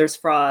find that there's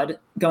fraud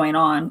going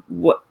on,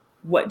 what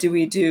do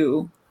we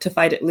do to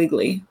fight it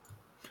legally?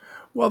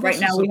 Well, right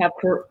now we have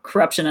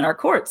corruption in our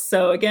courts.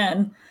 So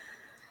again,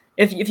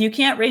 if you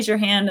can't raise your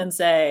hand and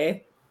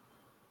say,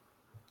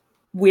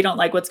 we don't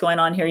like what's going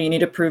on here, you need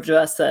to prove to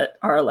us that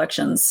our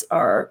elections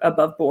are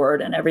above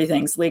board and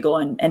everything's legal,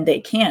 and they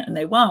can't and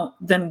they won't,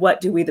 then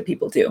what do we the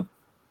people do?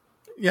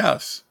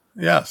 Yes.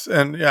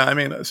 And yeah, I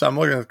mean, so I'm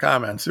looking at the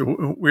comments.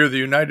 We're the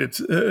United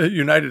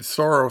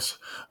Soros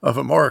of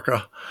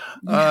America.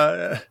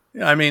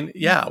 I mean,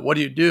 yeah, what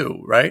do you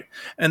do, right?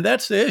 And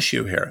that's the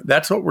issue here.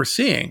 That's what we're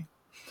seeing,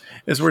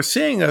 is we're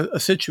seeing a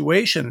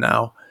situation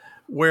now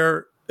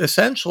where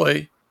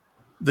essentially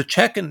the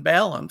check and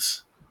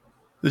balance,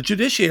 the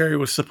judiciary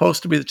was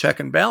supposed to be the check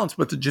and balance,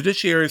 but the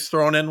judiciary is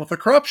thrown in with the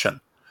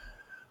corruption.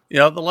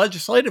 The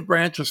legislative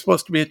branch is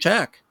supposed to be a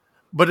check,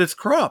 but it's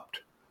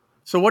corrupt.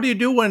 So what do you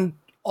do when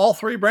all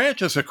three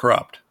branches are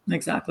corrupt?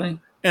 Exactly.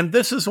 And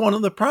this is one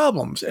of the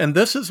problems. And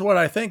this is what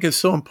I think is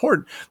so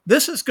important.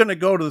 This is going to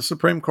go to the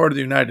Supreme Court of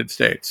the United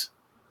States.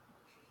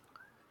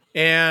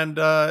 And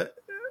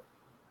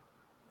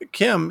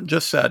Kim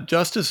just said,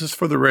 justice is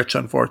for the rich,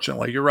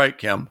 unfortunately. You're right,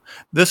 Kim.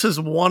 This is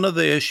one of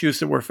the issues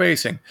that we're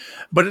facing.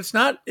 But it's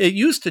not, it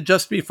used to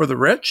just be for the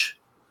rich.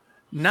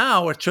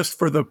 Now it's just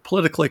for the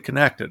politically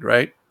connected,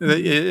 right?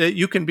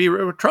 You can be,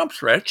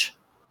 Trump's rich.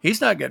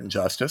 He's not getting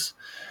justice.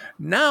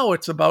 Now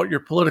it's about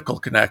your political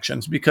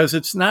connections, because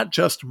it's not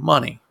just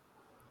money.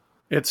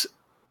 It's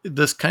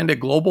this kind of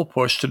global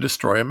push to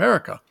destroy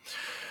America.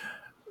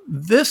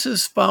 This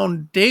is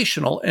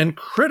foundational and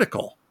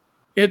critical.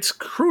 It's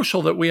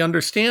crucial that we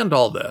understand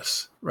all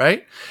this,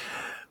 right?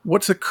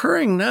 What's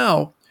occurring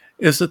now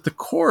is that the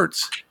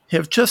courts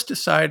have just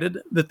decided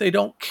that they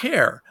don't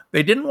care.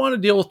 They didn't want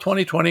to deal with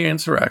 2020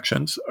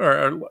 insurrections,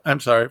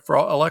 for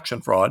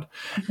election fraud.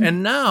 Mm-hmm.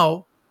 And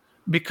now,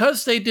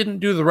 because they didn't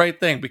do the right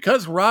thing,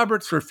 because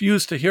Roberts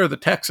refused to hear the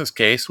Texas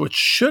case, which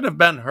should have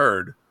been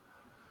heard,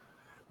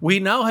 we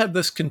now have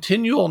this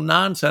continual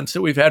nonsense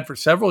that we've had for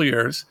several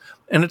years,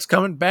 and it's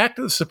coming back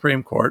to the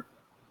Supreme Court.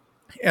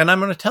 And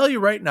I'm going to tell you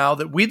right now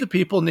that we, the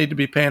people, need to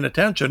be paying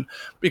attention,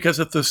 because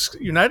if the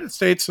United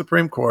States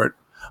Supreme Court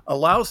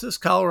allows this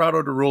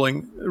Colorado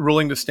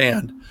ruling to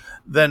stand,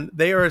 then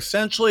they are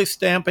essentially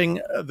stamping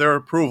their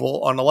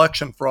approval on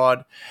election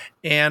fraud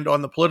and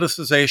on the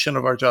politicization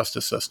of our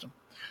justice system.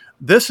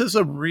 This is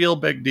a real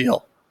big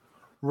deal.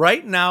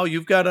 Right now,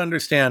 you've got to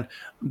understand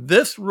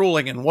this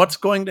ruling and what's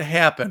going to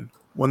happen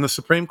when the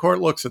Supreme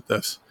Court looks at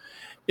this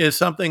is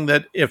something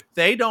that if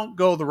they don't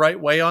go the right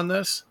way on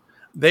this,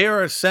 they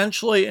are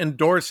essentially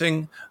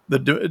endorsing the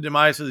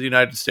demise of the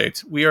United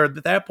States. We are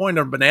at that point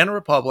in a banana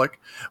republic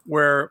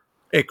where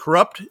a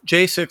corrupt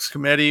J6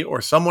 committee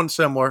or someone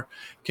similar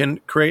can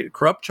create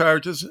corrupt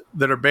charges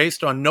that are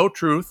based on no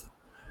truth,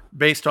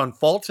 based on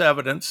false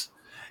evidence.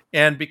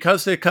 And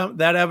because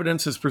that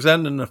evidence is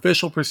presented in an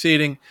official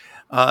proceeding,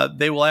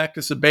 they will act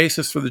as a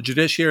basis for the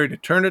judiciary to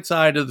turn its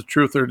eye to the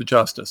truth or to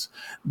justice.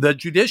 The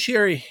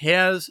judiciary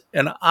has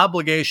an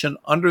obligation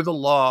under the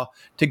law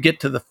to get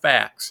to the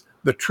facts,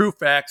 the true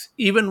facts,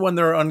 even when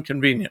they're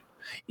inconvenient,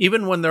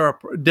 even when they're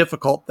a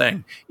difficult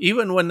thing,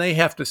 even when they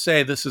have to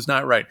say this is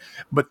not right.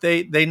 But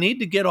they need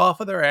to get off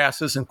of their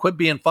asses and quit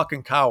being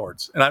fucking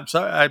cowards. And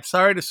I'm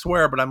sorry to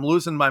swear, but I'm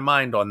losing my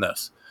mind on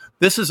this.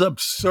 This is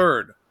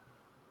absurd.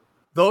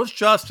 Those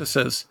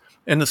justices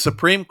in the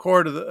Supreme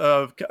Court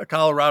of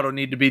Colorado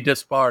need to be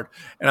disbarred.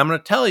 And I'm going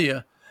to tell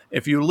you,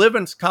 if you live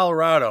in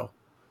Colorado,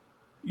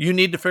 you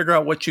need to figure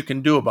out what you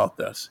can do about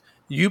this.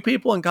 you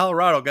people in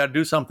Colorado got to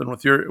do something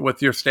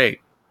with your state.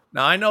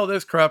 Now, I know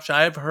there's corruption.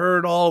 I've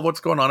heard all of what's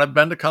going on. I've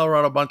been to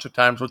Colorado a bunch of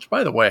times, which,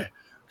 by the way,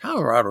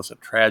 Colorado's a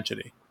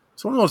tragedy.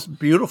 It's one of the most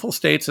beautiful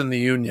states in the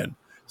Union.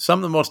 Some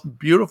of the most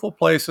beautiful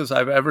places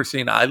I've ever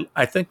seen.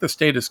 I think the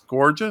state is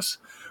gorgeous.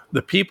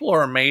 The people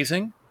are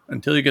amazing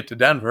until you get to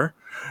Denver.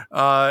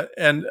 By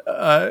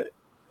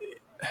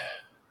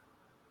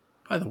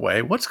the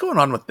way, what's going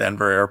on with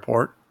Denver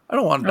Airport? I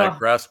don't want to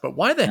digress, but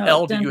why the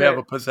hell do you have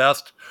a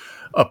possessed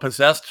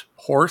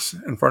horse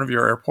in front of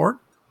your airport?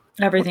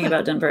 Everything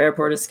about Denver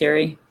Airport is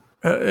scary.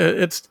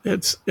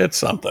 It's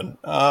something.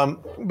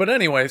 But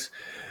anyways,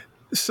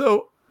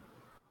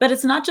 But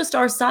it's not just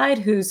our side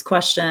who's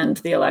questioned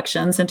the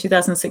elections. In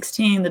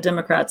 2016, the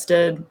Democrats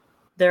did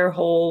their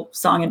whole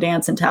song and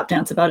dance and tap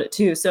dance about it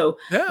too. So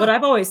what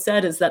I've always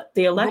said is that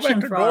the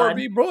election fraud. Gore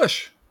v.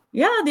 Bush.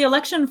 Yeah, the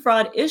election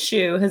fraud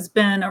issue has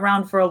been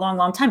around for a long,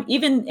 long time.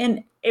 Even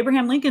in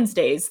Abraham Lincoln's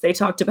days, they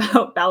talked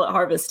about ballot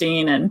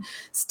harvesting and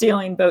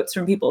stealing votes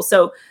from people.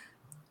 So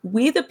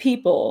we, the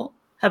people,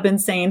 have been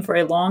saying for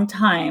a long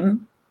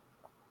time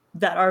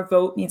that our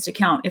vote needs to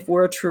count. If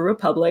we're a true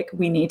republic,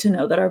 we need to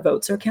know that our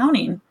votes are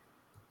counting.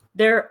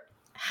 There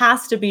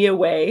has to be a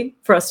way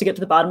for us to get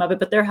to the bottom of it,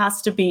 but there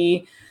has to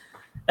be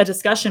a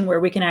discussion where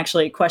we can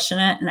actually question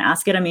it and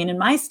ask it. I mean, in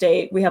my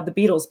state, we have the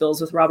Beatles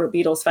bills with Robert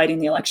Beatles fighting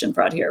the election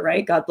fraud here,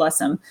 right? God bless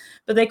him.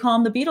 But they call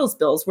them the Beatles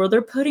bills, where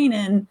they're putting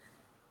in,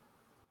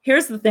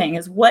 here's the thing,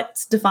 is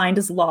what's defined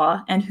as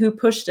law and who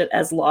pushed it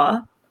as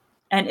law,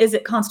 and is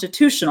it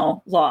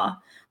constitutional law?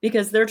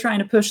 Because they're trying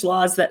to push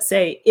laws that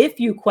say, if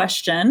you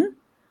question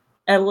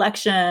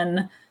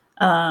election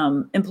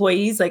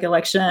employees, like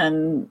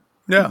election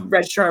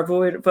registrar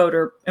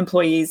voter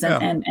employees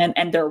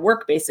and their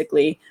work,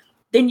 basically,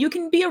 then you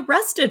can be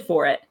arrested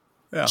for it.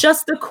 Yeah.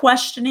 Just the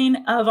questioning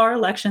of our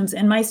elections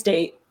in my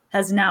state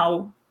has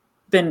now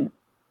been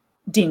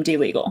deemed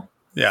illegal.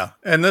 Yeah,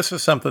 and this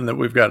is something that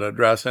we've got to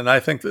address, and I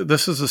think that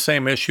this is the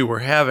same issue we're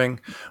having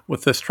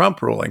with this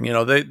Trump ruling. You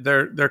know,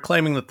 they're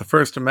claiming that the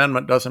First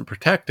Amendment doesn't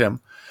protect him.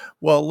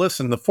 Well,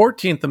 listen, the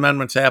 14th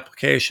Amendment's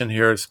application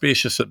here is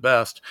specious at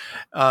best.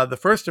 The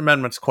First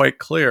Amendment's quite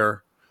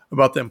clear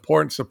about the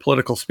importance of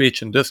political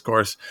speech and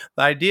discourse.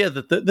 The idea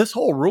that this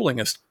whole ruling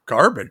is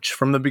garbage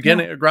from the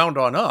beginning, ground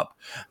on up,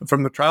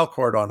 from the trial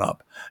court on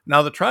up.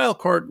 Now, the trial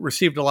court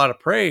received a lot of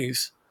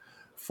praise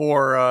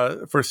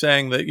for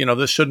saying that, you know,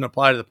 this shouldn't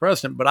apply to the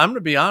president. But I'm going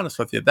to be honest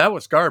with you, that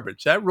was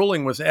garbage. That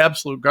ruling was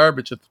absolute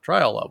garbage at the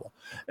trial level.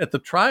 At the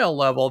trial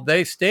level,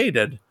 they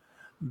stated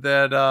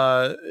that,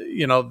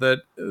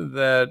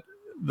 that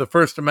the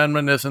First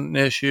Amendment isn't an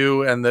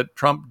issue and that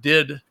Trump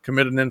did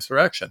commit an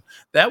insurrection.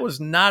 That was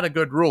not a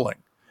good ruling.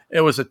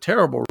 It was a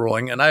terrible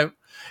ruling. And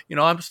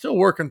I'm still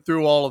working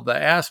through all of the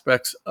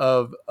aspects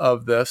of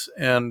this,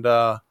 and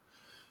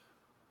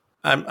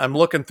I'm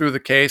looking through the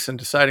case and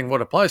deciding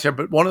what applies here.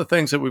 But one of the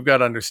things that we've got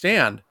to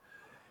understand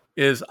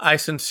is I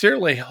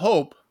sincerely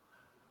hope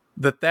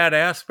that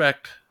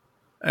aspect,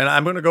 and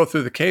I'm going to go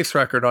through the case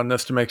record on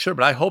this to make sure,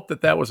 but I hope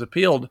that was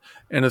appealed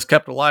and is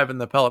kept alive in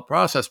the appellate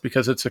process,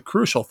 because it's a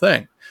crucial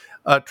thing.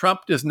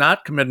 Trump does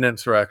not commit an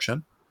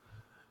insurrection.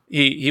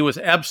 He was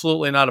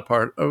absolutely not a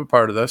part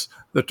of this.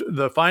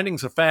 The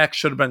findings of fact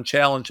should have been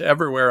challenged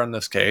everywhere in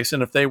this case,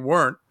 and if they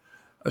weren't,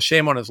 a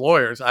shame on his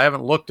lawyers. I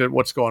haven't looked at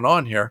what's going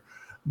on here,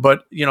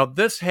 but you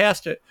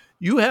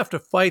have to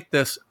fight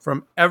this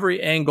from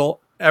every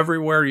angle,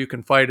 everywhere you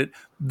can fight it.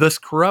 This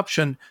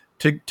corruption.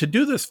 To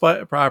do this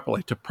fight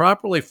properly, to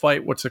properly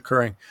fight what's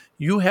occurring,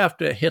 you have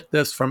to hit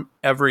this from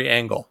every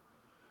angle.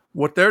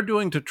 What they're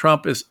doing to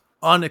Trump is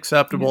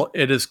unacceptable. Mm-hmm.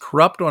 It is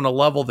corrupt on a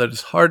level that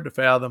is hard to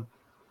fathom.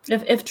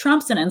 If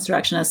Trump's an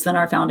insurrectionist, then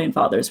our founding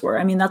fathers were.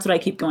 I mean, that's what I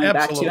keep going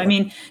back to. I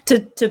mean,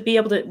 to be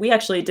able to, we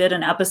actually did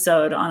an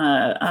episode on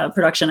a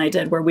production I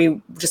did where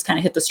we just kind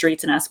of hit the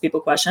streets and ask people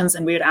questions,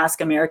 and we would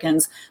ask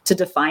Americans to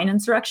define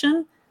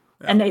insurrection,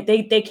 and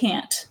they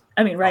can't.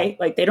 I mean, right?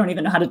 Like, they don't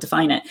even know how to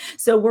define it.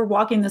 So we're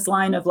walking this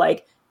line of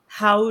like,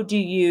 how do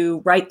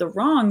you right the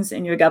wrongs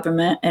in your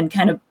government and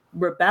kind of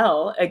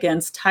rebel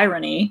against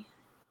tyranny?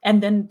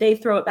 And then they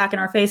throw it back in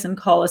our face and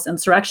call us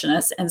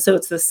insurrectionists. And so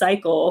it's the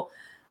cycle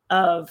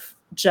of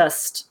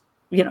just,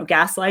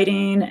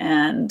 gaslighting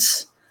and,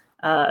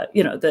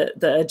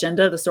 the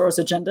agenda, the Soros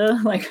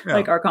agenda,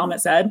 like our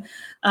comment said.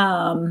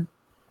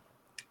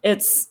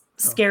 It's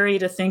scary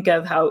to think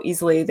of how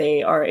easily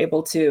they are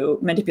able to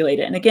manipulate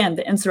it. And again,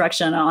 the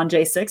insurrection on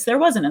J6, there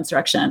was an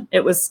insurrection.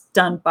 It was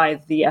done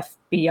by the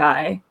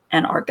FBI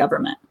and our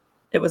government.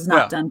 It was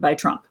not done by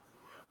Trump.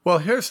 Well,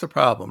 here's the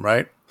problem,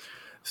 right?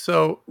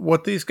 So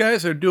what these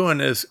guys are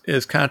doing is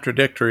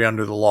contradictory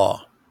under the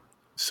law.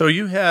 So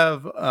you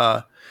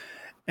have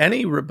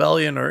any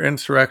rebellion or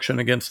insurrection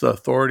against the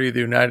authority of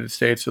the United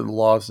States or the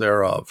laws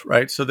thereof,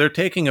 right? So they're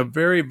taking a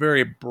very,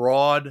 very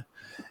broad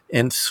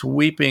and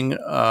sweeping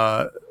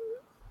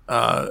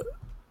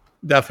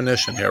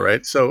definition here,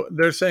 right? So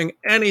they're saying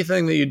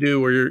anything that you do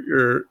where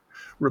you're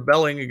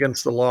rebelling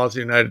against the laws of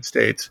the United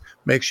States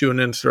makes you an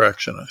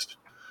insurrectionist,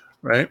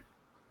 right?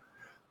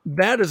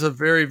 That is a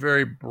very,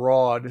 very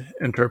broad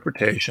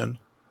interpretation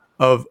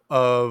of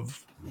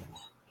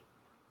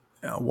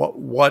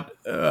what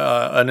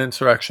an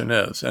insurrection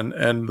is and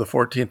the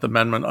 14th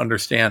Amendment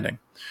understanding.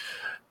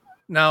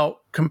 Now,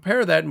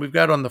 compare that, and we've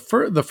got on the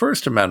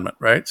First Amendment,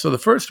 right? So the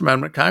First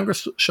Amendment,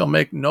 Congress shall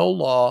make no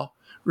law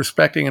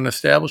respecting an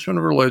establishment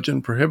of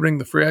religion, prohibiting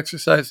the free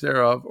exercise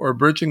thereof, or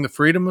abridging the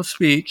freedom of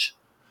speech,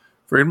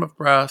 freedom of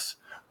press,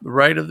 the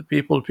right of the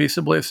people to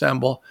peaceably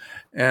assemble,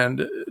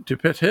 and to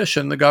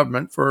petition the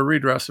government for a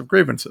redress of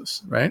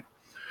grievances, right?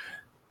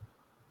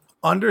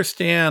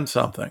 Understand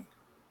something.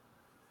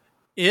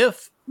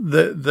 If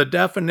the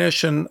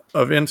definition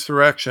of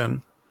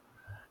insurrection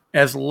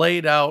as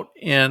laid out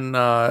in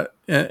the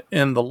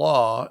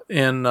law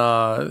in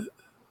the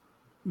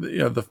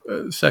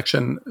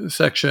section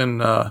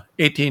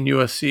 18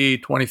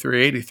 USC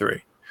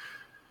 2383,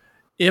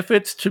 if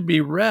it's to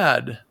be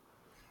read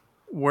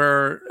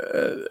where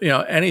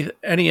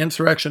any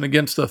insurrection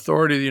against the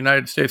authority of the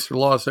United States or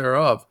laws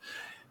thereof,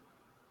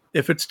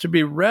 if it's to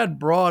be read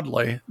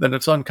broadly, then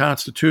it's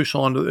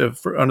unconstitutional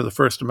under the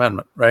First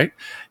Amendment, right?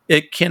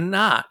 It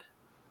cannot.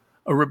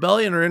 A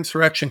rebellion or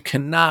insurrection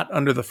cannot,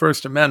 under the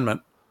First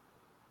Amendment,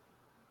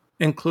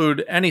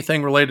 include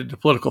anything related to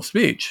political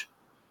speech,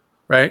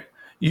 right?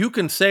 You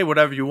can say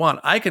whatever you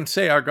want. I can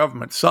say our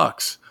government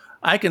sucks.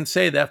 I can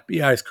say the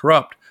FBI is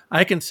corrupt.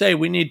 I can say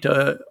we need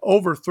to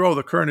overthrow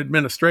the current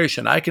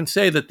administration. I can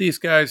say that these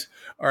guys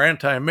are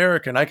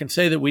anti-American. I can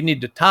say that we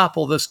need to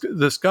topple this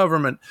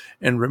government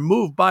and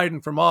remove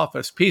Biden from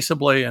office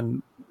peaceably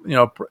and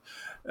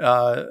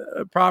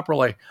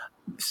properly.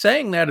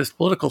 Saying that is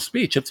political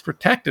speech. It's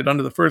protected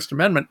under the First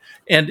Amendment,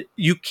 and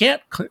you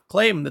can't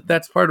claim that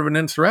that's part of an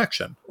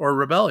insurrection or a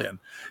rebellion.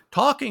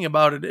 Talking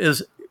about it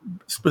is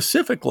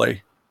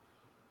specifically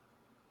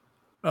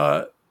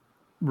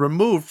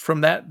removed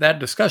from that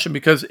discussion,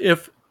 because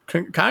if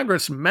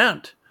Congress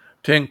meant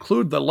to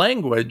include the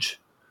language,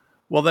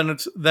 well,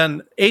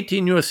 then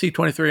 18 U.S.C.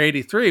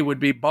 2383 would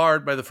be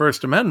barred by the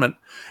First Amendment.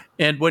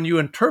 And when you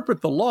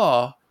interpret the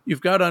law,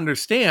 you've got to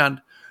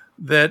understand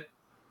that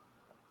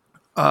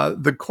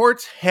the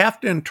courts have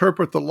to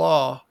interpret the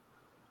law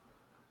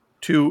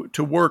to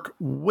work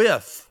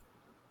with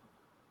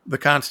the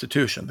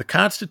Constitution. The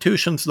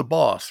Constitution's the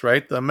boss,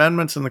 right? The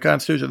amendments in the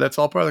Constitution, that's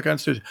all part of the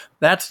Constitution.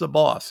 That's the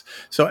boss.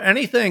 So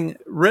anything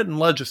written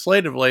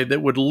legislatively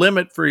that would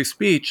limit free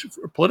speech,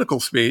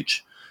 political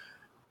speech,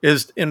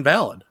 is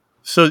invalid.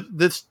 So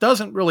this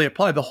doesn't really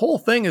apply. The whole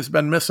thing has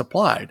been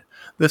misapplied.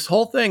 This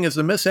whole thing is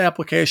a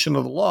misapplication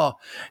of the law,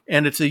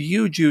 and it's a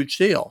huge, huge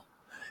deal.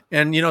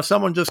 And,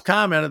 someone just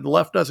commented, the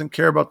left doesn't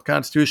care about the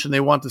Constitution.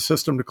 They want the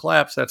system to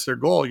collapse. That's their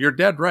goal. You're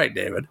dead right,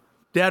 David.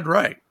 Dead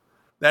right.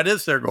 That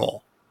is their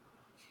goal.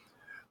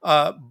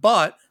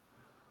 But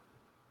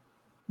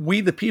we,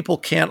 the people,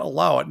 can't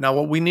allow it. Now,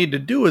 what we need to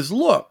do is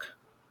look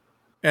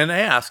and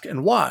ask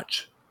and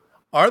watch.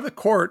 Are the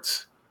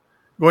courts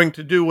going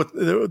to do what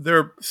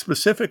they're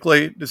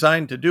specifically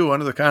designed to do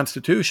under the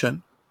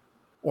Constitution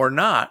or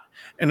not?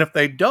 And if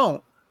they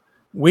don't,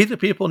 we, the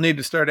people, need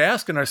to start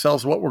asking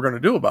ourselves what we're going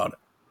to do about it.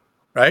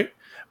 Right?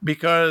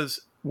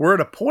 Because we're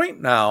at a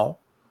point now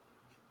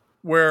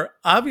where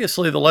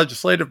obviously the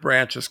legislative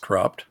branch is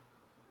corrupt.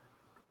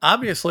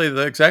 Obviously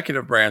the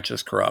executive branch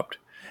is corrupt.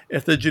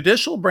 If the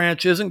judicial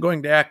branch isn't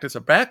going to act as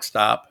a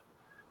backstop,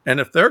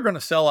 and if they're going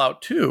to sell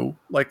out too,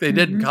 like they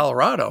did in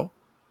Colorado,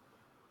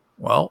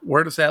 well,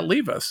 where does that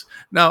leave us?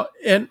 Now,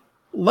 and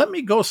let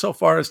me go so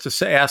far as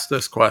to ask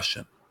this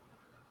question.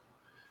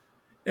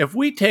 If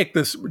we take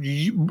this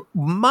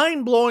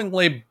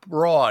mind-blowingly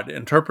broad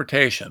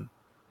interpretation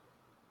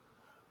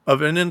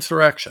of an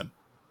insurrection,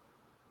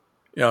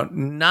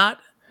 not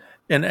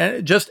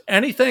in just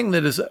anything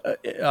that is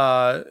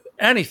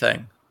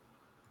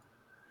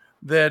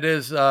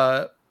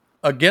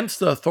against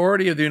the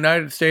authority of the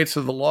United States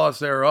or the laws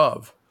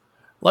thereof.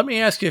 Let me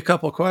ask you a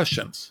couple of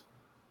questions.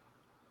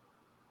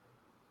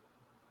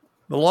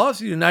 The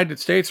laws of the United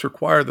States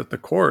require that the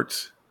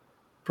courts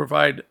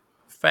provide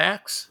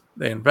facts,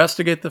 they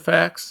investigate the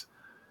facts,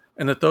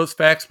 and that those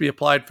facts be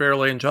applied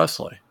fairly and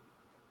justly.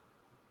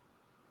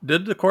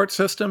 Did the court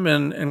system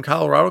in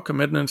Colorado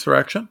commit an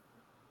insurrection?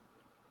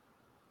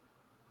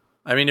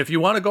 I mean, if you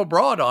want to go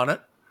broad on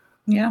it,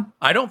 yeah,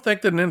 I don't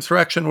think that an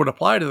insurrection would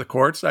apply to the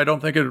courts. I don't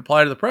think it would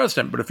apply to the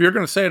president. But if you're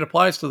going to say it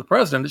applies to the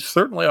president, it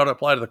certainly ought to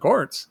apply to the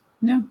courts.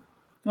 Yeah.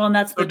 Well, and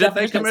that's the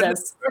definition. It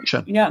says,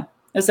 yeah,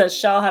 it says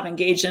shall have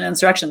engaged in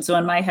insurrection. So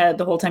in my head,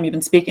 the whole time you've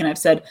been speaking, I've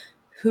said,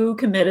 who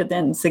committed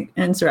the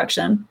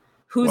insurrection?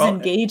 Who's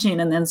engaging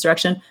in the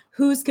insurrection?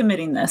 Who's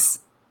committing this?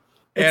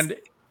 And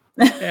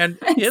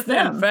if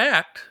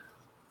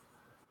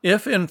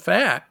in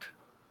fact,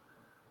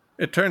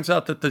 it turns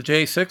out that the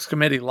J6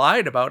 committee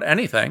lied about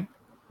anything,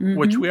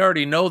 which we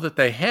already know that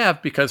they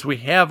have because we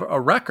have a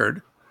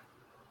record,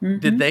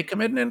 did they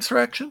commit an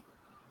insurrection?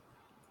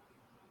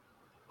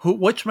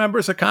 Which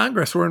members of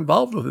Congress were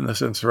involved within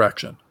this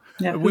insurrection?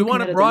 Yeah, we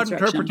want a broad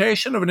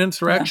interpretation of an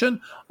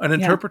insurrection, an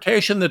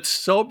interpretation that's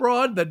so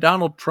broad that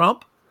Donald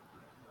Trump,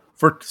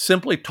 for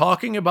simply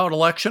talking about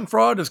election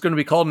fraud, is going to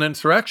be called an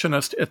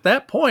insurrectionist. At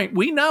that point,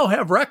 we now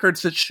have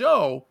records that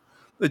show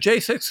the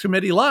J6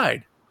 committee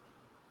lied.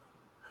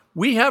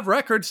 We have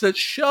records that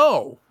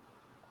show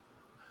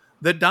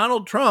that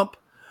Donald Trump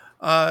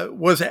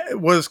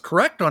was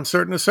correct on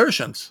certain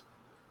assertions.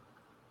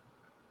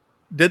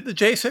 Did the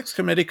J6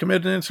 committee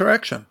commit an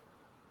insurrection?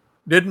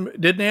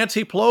 Did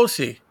Nancy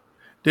Pelosi?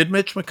 Did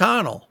Mitch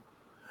McConnell?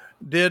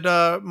 Did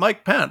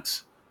Mike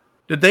Pence?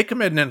 Did they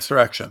commit an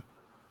insurrection?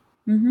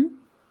 Mm-hmm.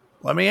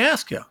 Let me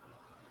ask you.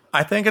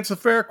 I think it's a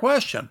fair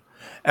question.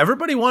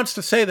 Everybody wants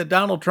to say that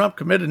Donald Trump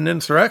committed an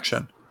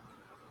insurrection.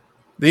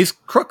 These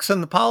crooks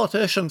and the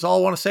politicians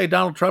all want to say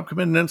Donald Trump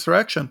committed an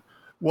insurrection.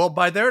 Well,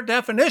 by their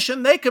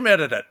definition, they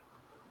committed it.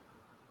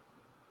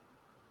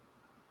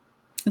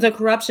 The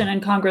corruption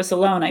in Congress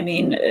alone, I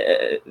mean,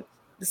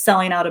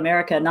 selling out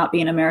America, not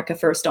being America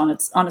first on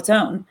its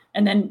own,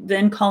 and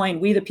then calling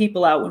we the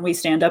people out when we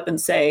stand up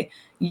and say,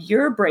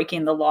 you're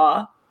breaking the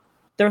law.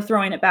 They're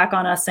throwing it back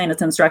on us saying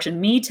it's insurrection.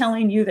 Me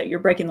telling you that you're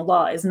breaking the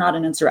law is not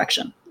an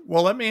insurrection.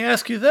 Well, let me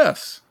ask you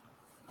this.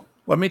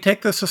 Let me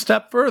take this a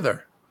step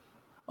further.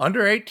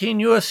 Under 18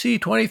 U.S.C.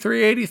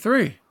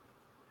 2383,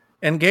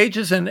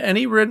 engages in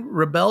any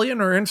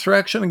rebellion or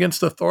insurrection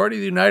against the authority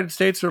of the United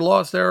States or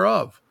laws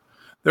thereof.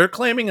 They're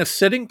claiming a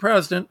sitting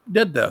president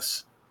did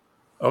this.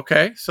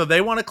 Okay, so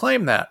they want to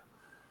claim that.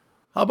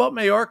 How about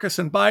Mayorkas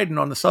and Biden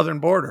on the southern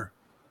border?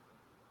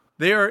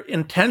 They are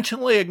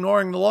intentionally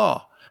ignoring the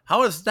law.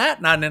 How is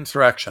that not an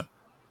insurrection?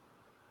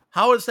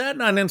 How is that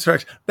not an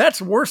insurrection?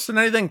 That's worse than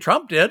anything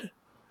Trump did.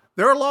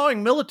 They're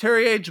allowing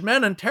military-age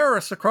men and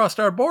terrorists across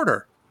our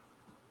border.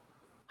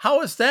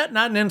 How is that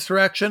not an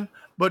insurrection?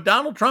 But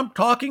Donald Trump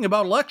talking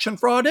about election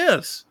fraud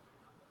is.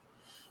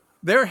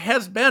 There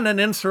has been an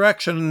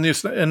insurrection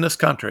in this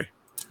country.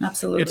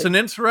 Absolutely. It's an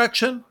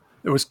insurrection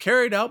that was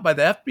carried out by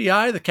the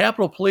FBI, the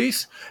Capitol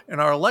Police, and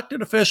our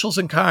elected officials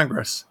in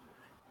Congress.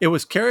 It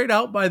was carried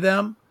out by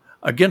them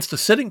against a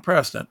sitting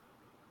president.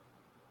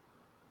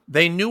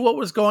 They knew what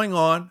was going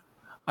on.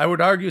 I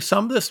would argue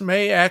some of this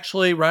may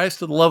actually rise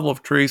to the level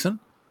of treason.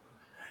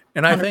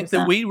 And I 100%. Think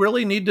that we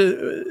really need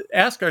to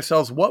ask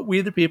ourselves what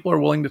we the people are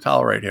willing to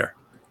tolerate here.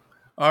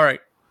 All right,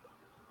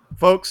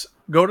 folks,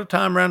 go to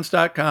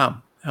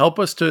TomRenz.com. Help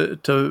us to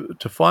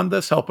fund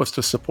this. Help us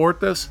to support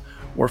this.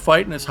 We're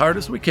fighting as hard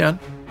as we can.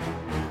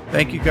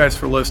 Thank you guys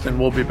for listening.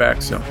 We'll be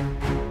back soon.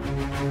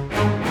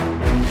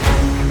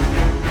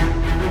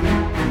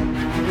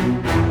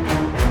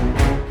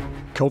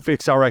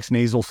 Cofix RX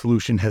Nasal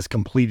Solution has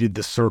completed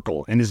the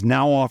circle and is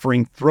now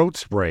offering throat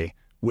spray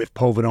with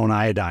povidone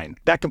iodine.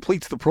 That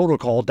completes the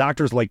protocol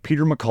doctors like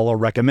Peter McCullough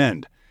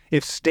recommend.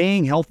 If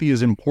staying healthy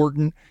is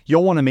important,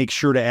 you'll want to make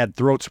sure to add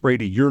throat spray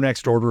to your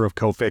next order of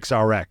Cofix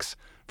RX.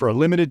 For a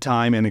limited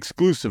time and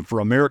exclusive for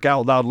America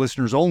Out Loud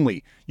listeners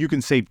only, you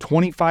can save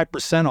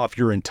 25% off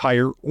your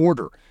entire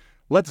order.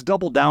 Let's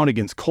double down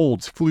against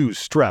colds, flus,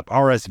 strep,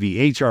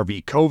 RSV,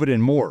 HRV, COVID,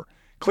 and more.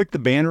 Click the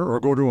banner or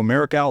go to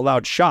America Out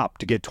Loud shop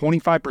to get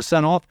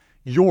 25% off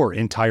your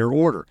entire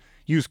order.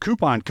 Use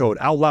coupon code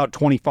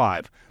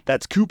OUTLOUD25.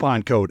 That's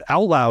coupon code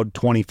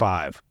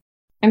OUTLOUD25.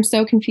 I'm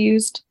so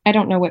confused. I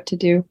don't know what to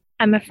do.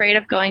 I'm afraid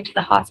of going to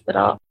the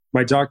hospital.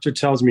 My doctor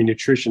tells me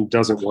nutrition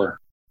doesn't work.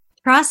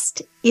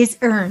 Trust is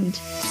earned.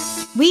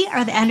 We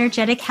are the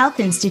Energetic Health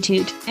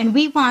Institute, and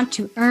we want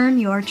to earn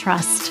your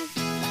trust.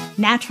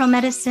 Natural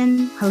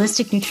medicine,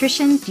 holistic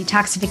nutrition,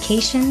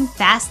 detoxification,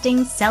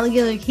 fasting,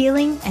 cellular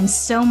healing, and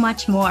so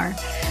much more.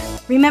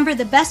 Remember,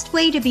 the best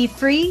way to be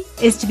free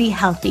is to be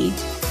healthy.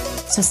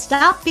 So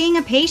stop being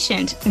a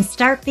patient and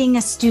start being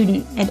a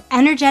student at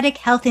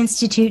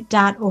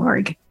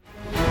energetichealthinstitute.org.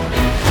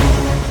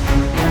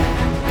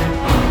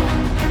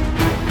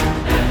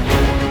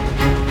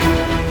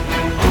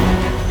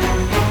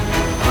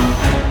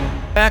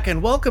 Back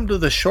and welcome to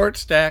the Short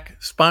Stack,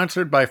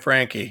 sponsored by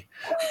Frankie.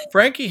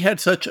 Frankie had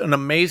such an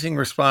amazing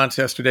response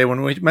yesterday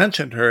when we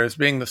mentioned her as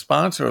being the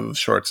sponsor of the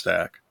Short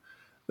Stack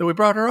that we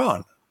brought her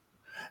on.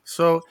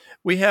 So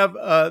we have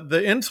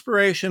the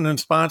inspiration and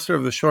sponsor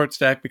of the Short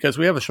Stack, because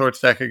we have a Short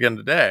Stack again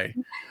today,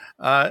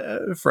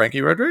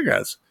 Frankie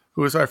Rodriguez,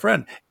 who is our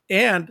friend.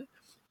 And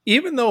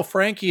even though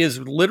Frankie is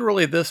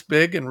literally this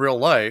big in real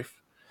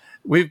life,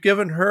 we've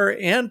given her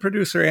and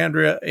producer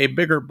Andrea a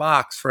bigger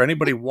box for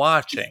anybody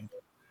watching,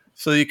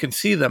 so you can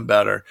see them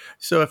better.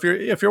 So if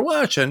you're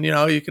watching,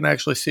 you can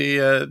actually see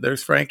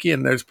there's Frankie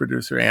and there's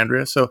producer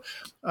Andrea. So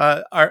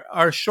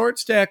our Short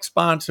Stack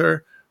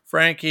sponsor,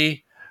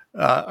 Frankie,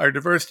 our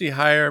diversity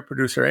hire,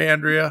 producer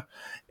Andrea,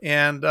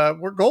 and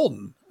we're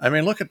golden. I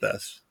mean, look at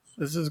this.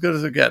 This is as good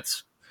as it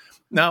gets.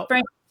 Now,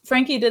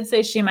 Frankie did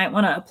say she might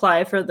want to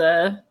apply for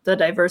the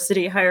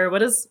diversity hire.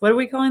 What are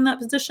we calling that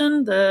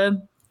position?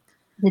 The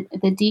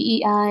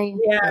DEI.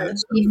 Yeah,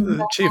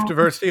 the Chief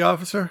Diversity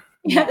Officer.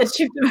 Yeah, the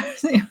Chief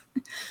Diversity.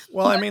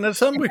 Well, I mean, it's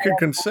something we could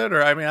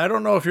consider. I mean, I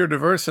don't know if you're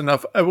diverse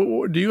enough.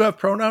 Do you have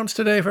pronouns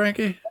today,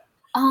 Frankie?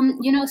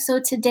 So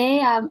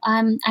today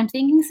I'm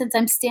thinking, since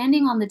I'm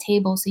standing on the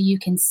table so you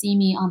can see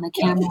me on the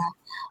camera.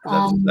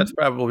 That's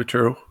probably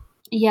true.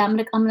 Yeah, I'm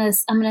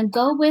gonna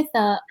go with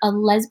a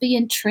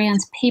lesbian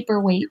trans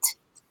paperweight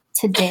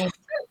today.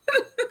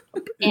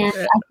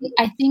 And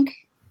I think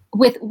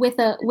with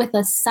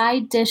a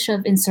side dish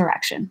of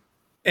insurrection.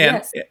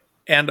 And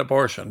and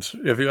abortions.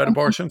 Have you had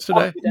abortions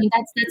today? I mean,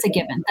 that's a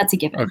given. That's a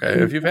given.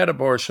 Okay. If you've had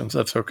abortions,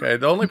 that's okay.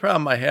 The only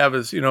problem I have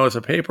is, as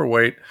a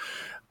paperweight,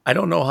 I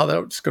don't know how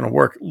that's going to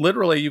work.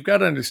 Literally, you've got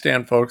to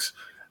understand, folks.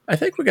 I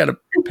think we got a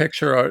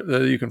picture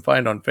that you can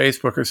find on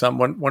Facebook or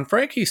something. When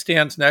Frankie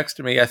stands next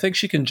to me, I think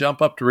she can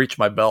jump up to reach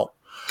my belt.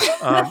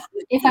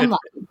 If I'm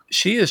lucky.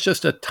 She is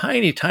just a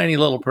tiny, tiny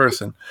little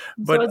person,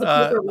 but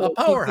a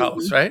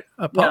powerhouse, right?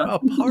 A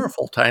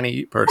powerful,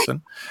 tiny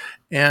person,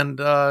 and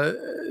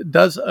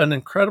does an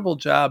incredible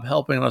job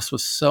helping us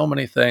with so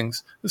many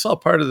things. It's all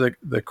part of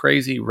the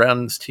crazy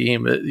Renz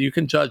team. You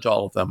can judge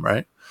all of them,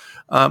 right?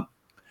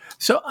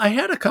 So I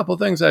had a couple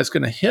things I was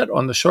going to hit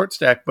on the short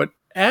stack, but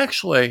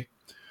actually,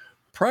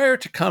 prior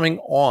to coming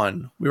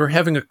on, we were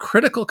having a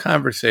critical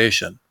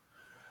conversation,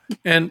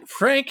 and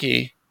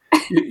Frankie,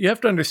 you have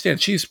to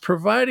understand, she's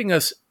providing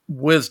us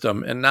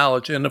wisdom and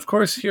knowledge. And of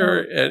course,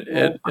 here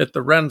at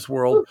the Renz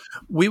World,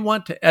 we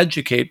want to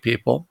educate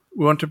people.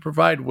 We want to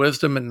provide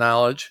wisdom and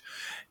knowledge,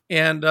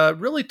 and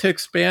really to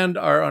expand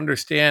our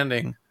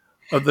understanding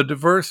of the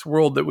diverse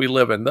world that we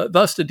live in.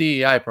 Thus, the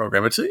DEI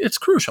program. It's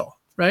crucial,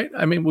 right?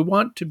 I mean, we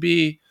want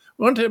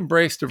to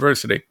embrace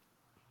diversity.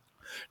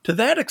 To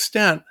that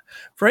extent,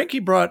 Frankie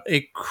brought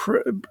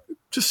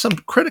just some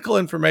critical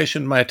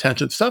information to my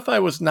attention, stuff I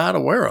was not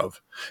aware of,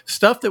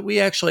 stuff that we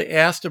actually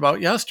asked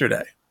about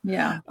yesterday.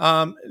 Yeah.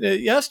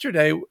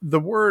 Yesterday, the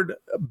word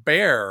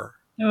bear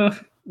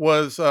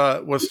was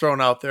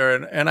thrown out there,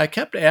 and I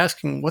kept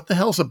asking, what the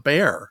hell's a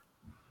bear?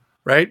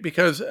 Right?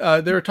 Because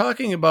they were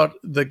talking about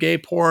the gay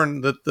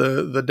porn that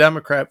the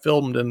Democrat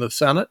filmed in the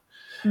Senate.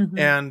 Mm-hmm.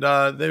 And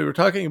they were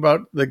talking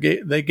about the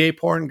gay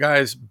porn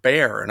guy's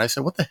bear. And I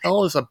said, what the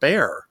hell is a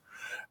bear?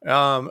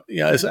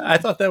 I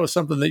thought that was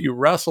something that you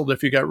wrestled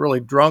if you got really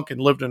drunk and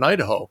lived in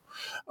Idaho.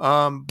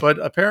 But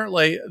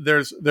apparently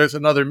there's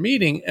another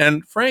meaning,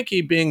 and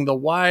Frankie, being the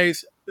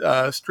wise,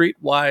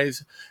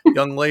 streetwise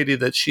young lady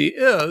that she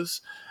is,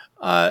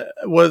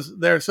 was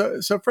there.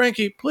 So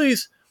Frankie,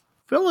 please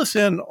fill us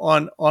in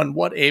on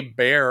what a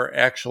bear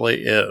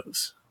actually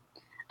is.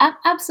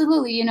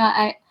 Absolutely.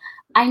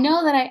 I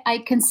know that I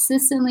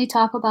consistently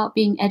talk about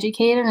being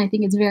educated, and I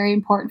think it's very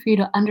important for you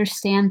to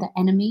understand the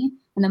enemy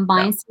and the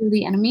mindset of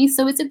the enemy.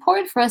 So it's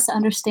important for us to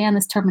understand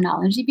this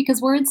terminology,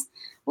 because words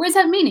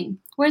have meaning.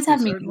 Words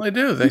have meaning. Certainly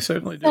do. They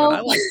certainly do. And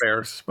I like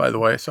bears, by the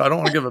way, so I don't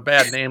want to give a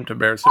bad name to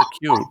bears. They're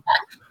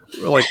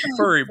cute. Like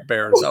furry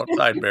bears,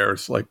 outside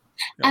bears.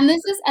 And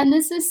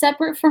this is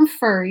separate from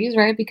furries,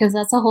 right? Because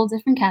that's a whole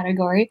different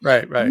category.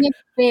 Right. We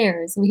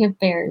have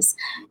bears.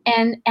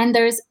 And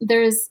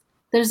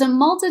there's a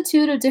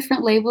multitude of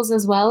different labels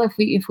as well if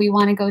we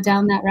want to go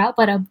down that route.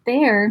 But a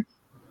bear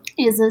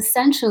is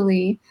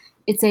essentially,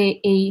 it's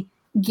a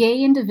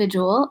gay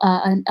individual,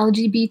 an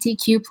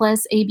LGBTQ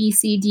plus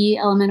ABCD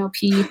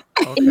LMNOP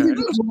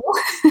individual.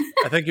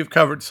 I think you've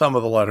covered some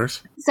of the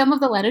letters. Some of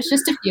the letters,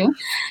 just a few.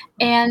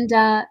 And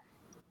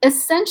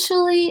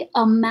essentially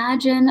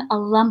imagine a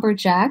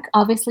lumberjack,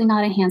 obviously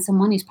not a handsome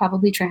one, he's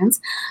probably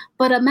trans,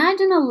 but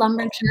imagine a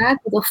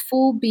lumberjack with a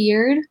full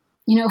beard,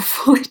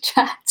 fully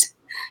jacked,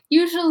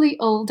 usually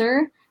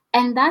older,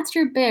 and that's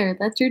your bear.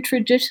 That's your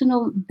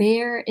traditional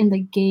bear in the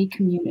gay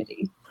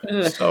community.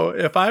 So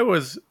if I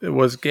was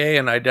gay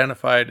and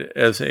identified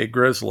as a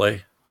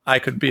grizzly, I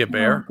could be a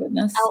bear? Oh,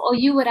 goodness. Oh,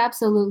 you would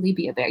absolutely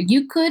be a bear.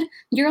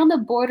 You're on the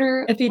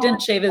border. If he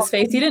didn't shave his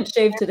face, he didn't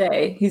shave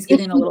today. He's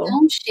getting a little. If you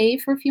don't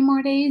shave for a few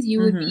more days, you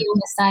would be on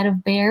the side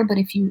of bear. But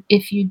if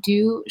you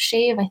do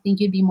shave, I think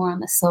you'd be more on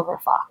the silver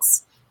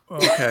fox.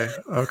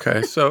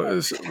 Okay. So,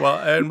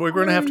 and we're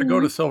going to have to go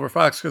to silver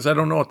fox because I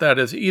don't know what that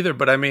is either.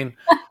 But I mean,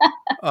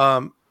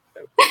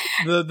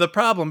 the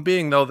problem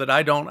being though that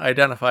I don't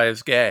identify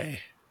as gay.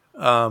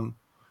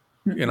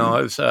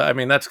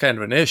 That's kind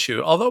of an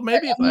issue. Although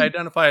maybe if I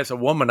identify as a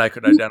woman, I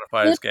could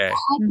identify as gay.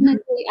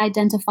 Technically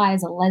identify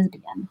as a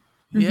lesbian.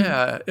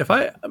 Yeah. If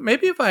I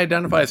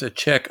identify as a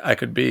chick, I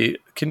could be.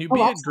 Can you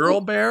be a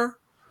girl bear?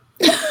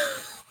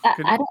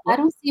 I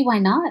don't see why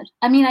not.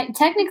 I mean,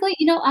 technically,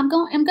 I'm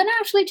going to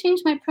actually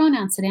change my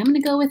pronouns today. I'm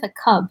going to go with a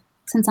cub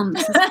since I'm.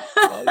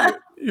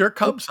 You're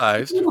cub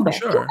sized for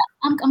sure.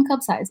 I'm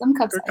cub sized.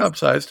 You're cub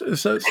sized.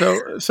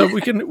 So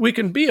we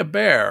can be a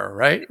bear,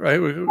 right? Right.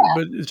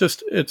 But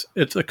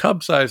it's a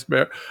cub sized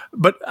bear.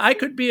 But I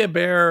could be a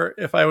bear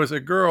if I was a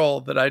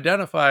girl that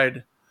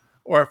identified,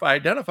 or if I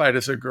identified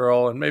as a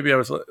girl and maybe I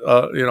was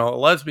a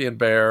lesbian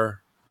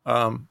bear.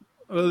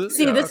 This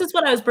is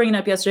what I was bringing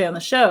up yesterday on the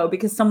show,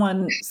 because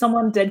someone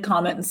did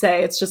comment and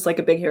say it's just like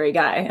a big hairy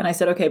guy, and I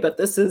said, okay, but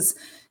this is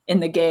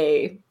in the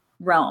gay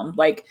realm,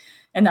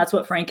 and that's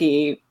what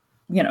Frankie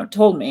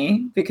told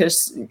me,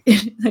 because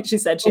like she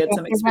said, she had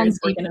some experience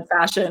working in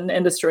fashion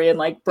industry and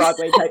like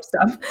Broadway type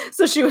stuff.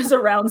 So she was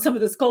around some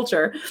of this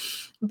culture,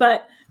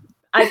 but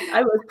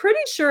I was pretty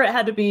sure it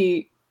had to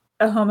be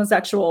a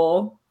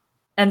homosexual.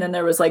 And then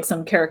there was like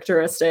some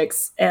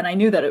characteristics, and I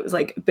knew that it was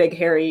like a big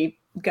hairy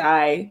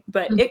guy,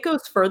 but it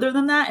goes further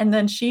than that. And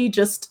then she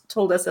just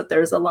told us that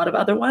there's a lot of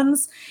other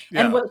ones.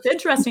 Yeah. And what's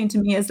interesting to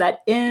me is that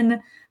in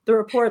the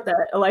report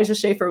that Elijah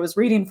Schaefer was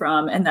reading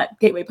from and that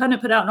Gateway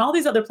Pundit put out and all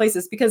these other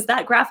places, because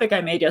that graphic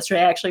I made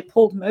yesterday, I actually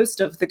pulled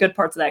most of the good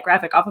parts of that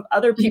graphic off of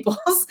other people's.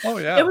 Oh,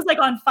 yeah. It was like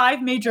on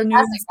 5 major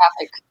news.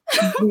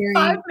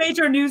 5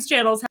 major news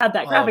channels had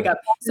that graphic up.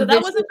 So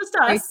that wasn't just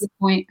us.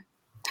 Point.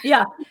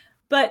 Yeah.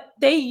 But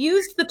they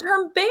used the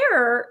term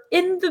bear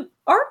in the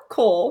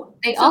article.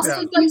 They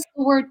also used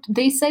the word,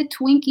 they said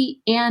Twinkie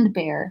and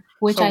bear,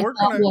 which I thought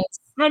was.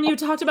 And you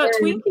talked about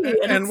Twinkie,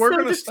 and we're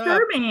so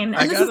disturbing. And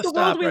this is the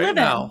world we live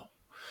in.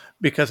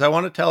 Because I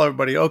want to tell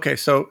everybody, okay,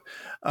 so,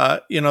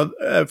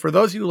 for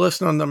those of you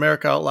listening on the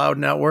America Out Loud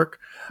Network,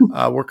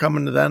 we're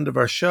coming to the end of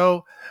our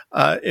show.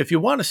 If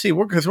you want to see,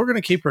 because we're going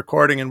to keep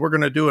recording and we're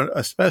going to do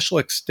a special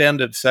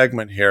extended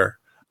segment here.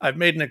 I've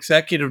made an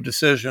executive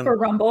decision for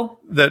Rumble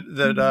that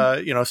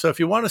so if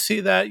you want to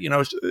see that,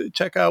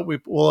 check out,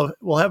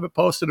 we'll have it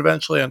posted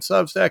eventually on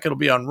Substack. It'll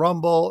be on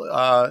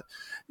Rumble.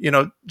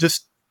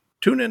 Just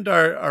tune into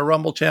our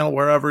Rumble channel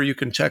wherever you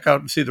can check out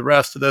and see the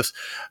rest of this,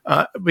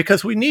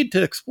 because we need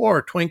to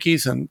explore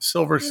Twinkies and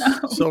silver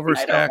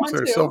stacks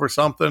or silver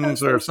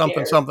somethings or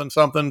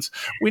somethings.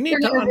 We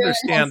need to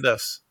understand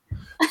this.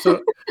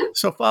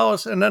 So follow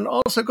us, and then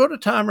also go to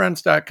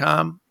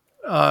TomRenz.com.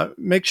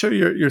 Make sure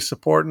you're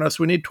supporting us.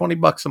 We need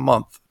 $20 a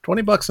month.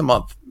 $20 a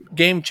month.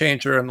 Game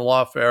changer in the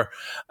lawfare.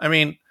 I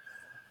mean,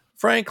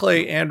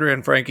 frankly, Andrea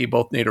and Frankie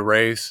both need a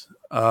raise.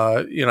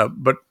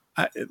 But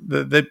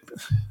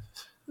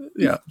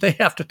they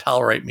have to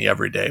tolerate me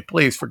every day.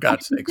 Please, for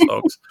God's sakes,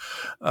 folks.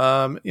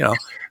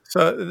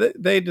 So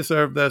they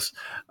deserve this.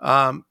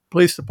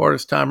 Please support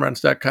us,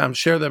 TomRenz.com.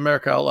 Share the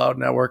America Out Loud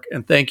Network,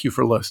 and thank you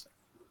for listening.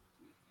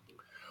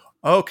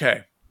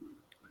 Okay.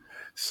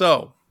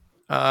 So,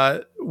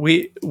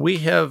 we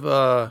have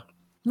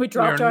we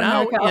dropped we are our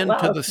now America Out into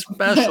Loud. the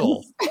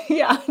special.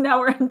 Now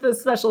we're in the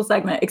special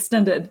segment,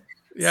 extended.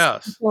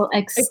 Yes. Well,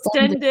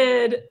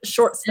 extended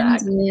short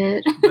stack.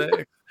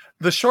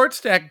 The short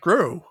stack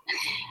grew.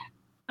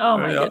 Oh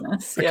my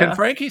goodness. Yeah. Can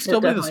Frankie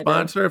still be the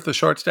sponsor if the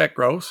short stack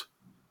grows?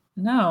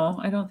 No,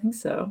 I don't think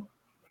so.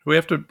 Do we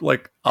have to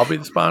I'll be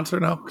the sponsor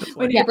now?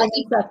 We need to bring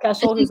in Seth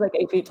Keschel, who's like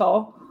 8 feet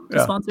tall.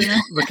 Sponsor now.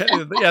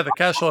 The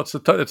Keschel,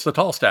 it's the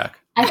tall stack.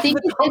 I think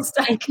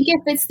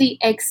if it's the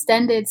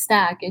extended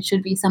stack, it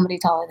should be somebody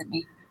taller than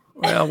me.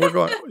 Well, we're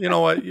going. You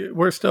know what?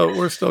 We're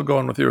still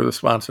going with you as the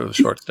sponsor of the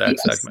short stack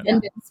segment.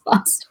 Extended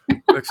sponsor.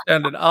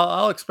 Extended.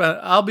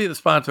 I'll be the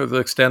sponsor of the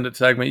extended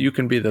segment. You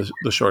can be the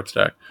short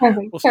stack.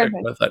 Perfect. We'll stick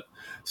with it.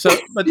 So,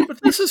 but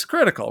this is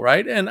critical,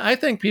 right? And I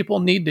think people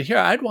need to hear.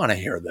 I'd want to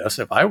hear this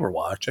if I were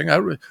watching.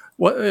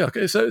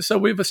 So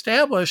we've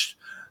established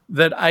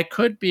that I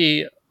could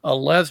be a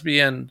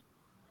lesbian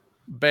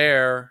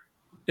bear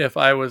if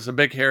I was a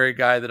big hairy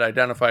guy that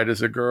identified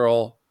as a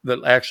girl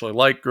that actually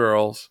liked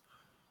girls,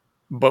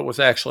 but was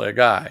actually a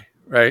guy,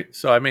 right?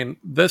 So, I mean,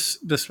 this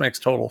makes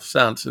total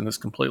sense and is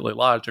completely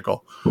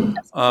logical,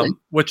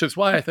 which is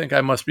why I think I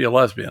must be a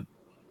lesbian.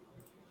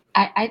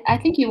 I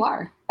think you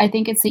are. I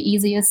think it's the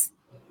easiest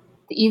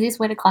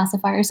way to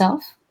classify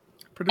yourself.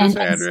 Producer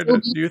Andrea,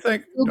 do you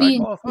think I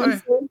qualify?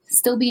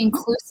 Still be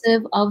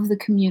inclusive of the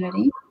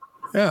community.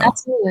 Yeah,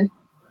 absolutely.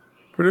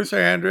 Producer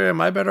Andrea, am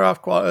I better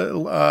off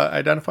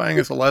identifying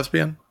as a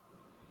lesbian?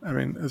 I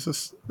mean,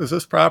 is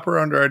this proper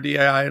under our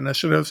DEI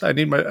initiatives? I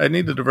need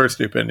the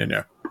diversity opinion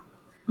here.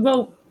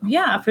 Well,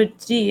 yeah, for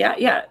DEI,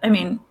 yeah. I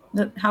mean,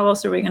 how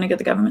else are we going to get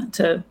the government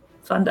to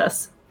fund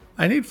us?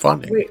 I need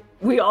funding.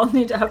 We all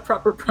need to have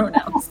proper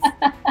pronouns.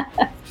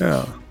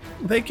 Yeah.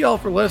 Thank you all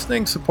for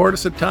listening. Support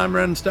us at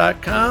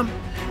TomRenz.com,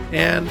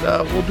 and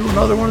we'll do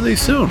another one of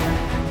these soon.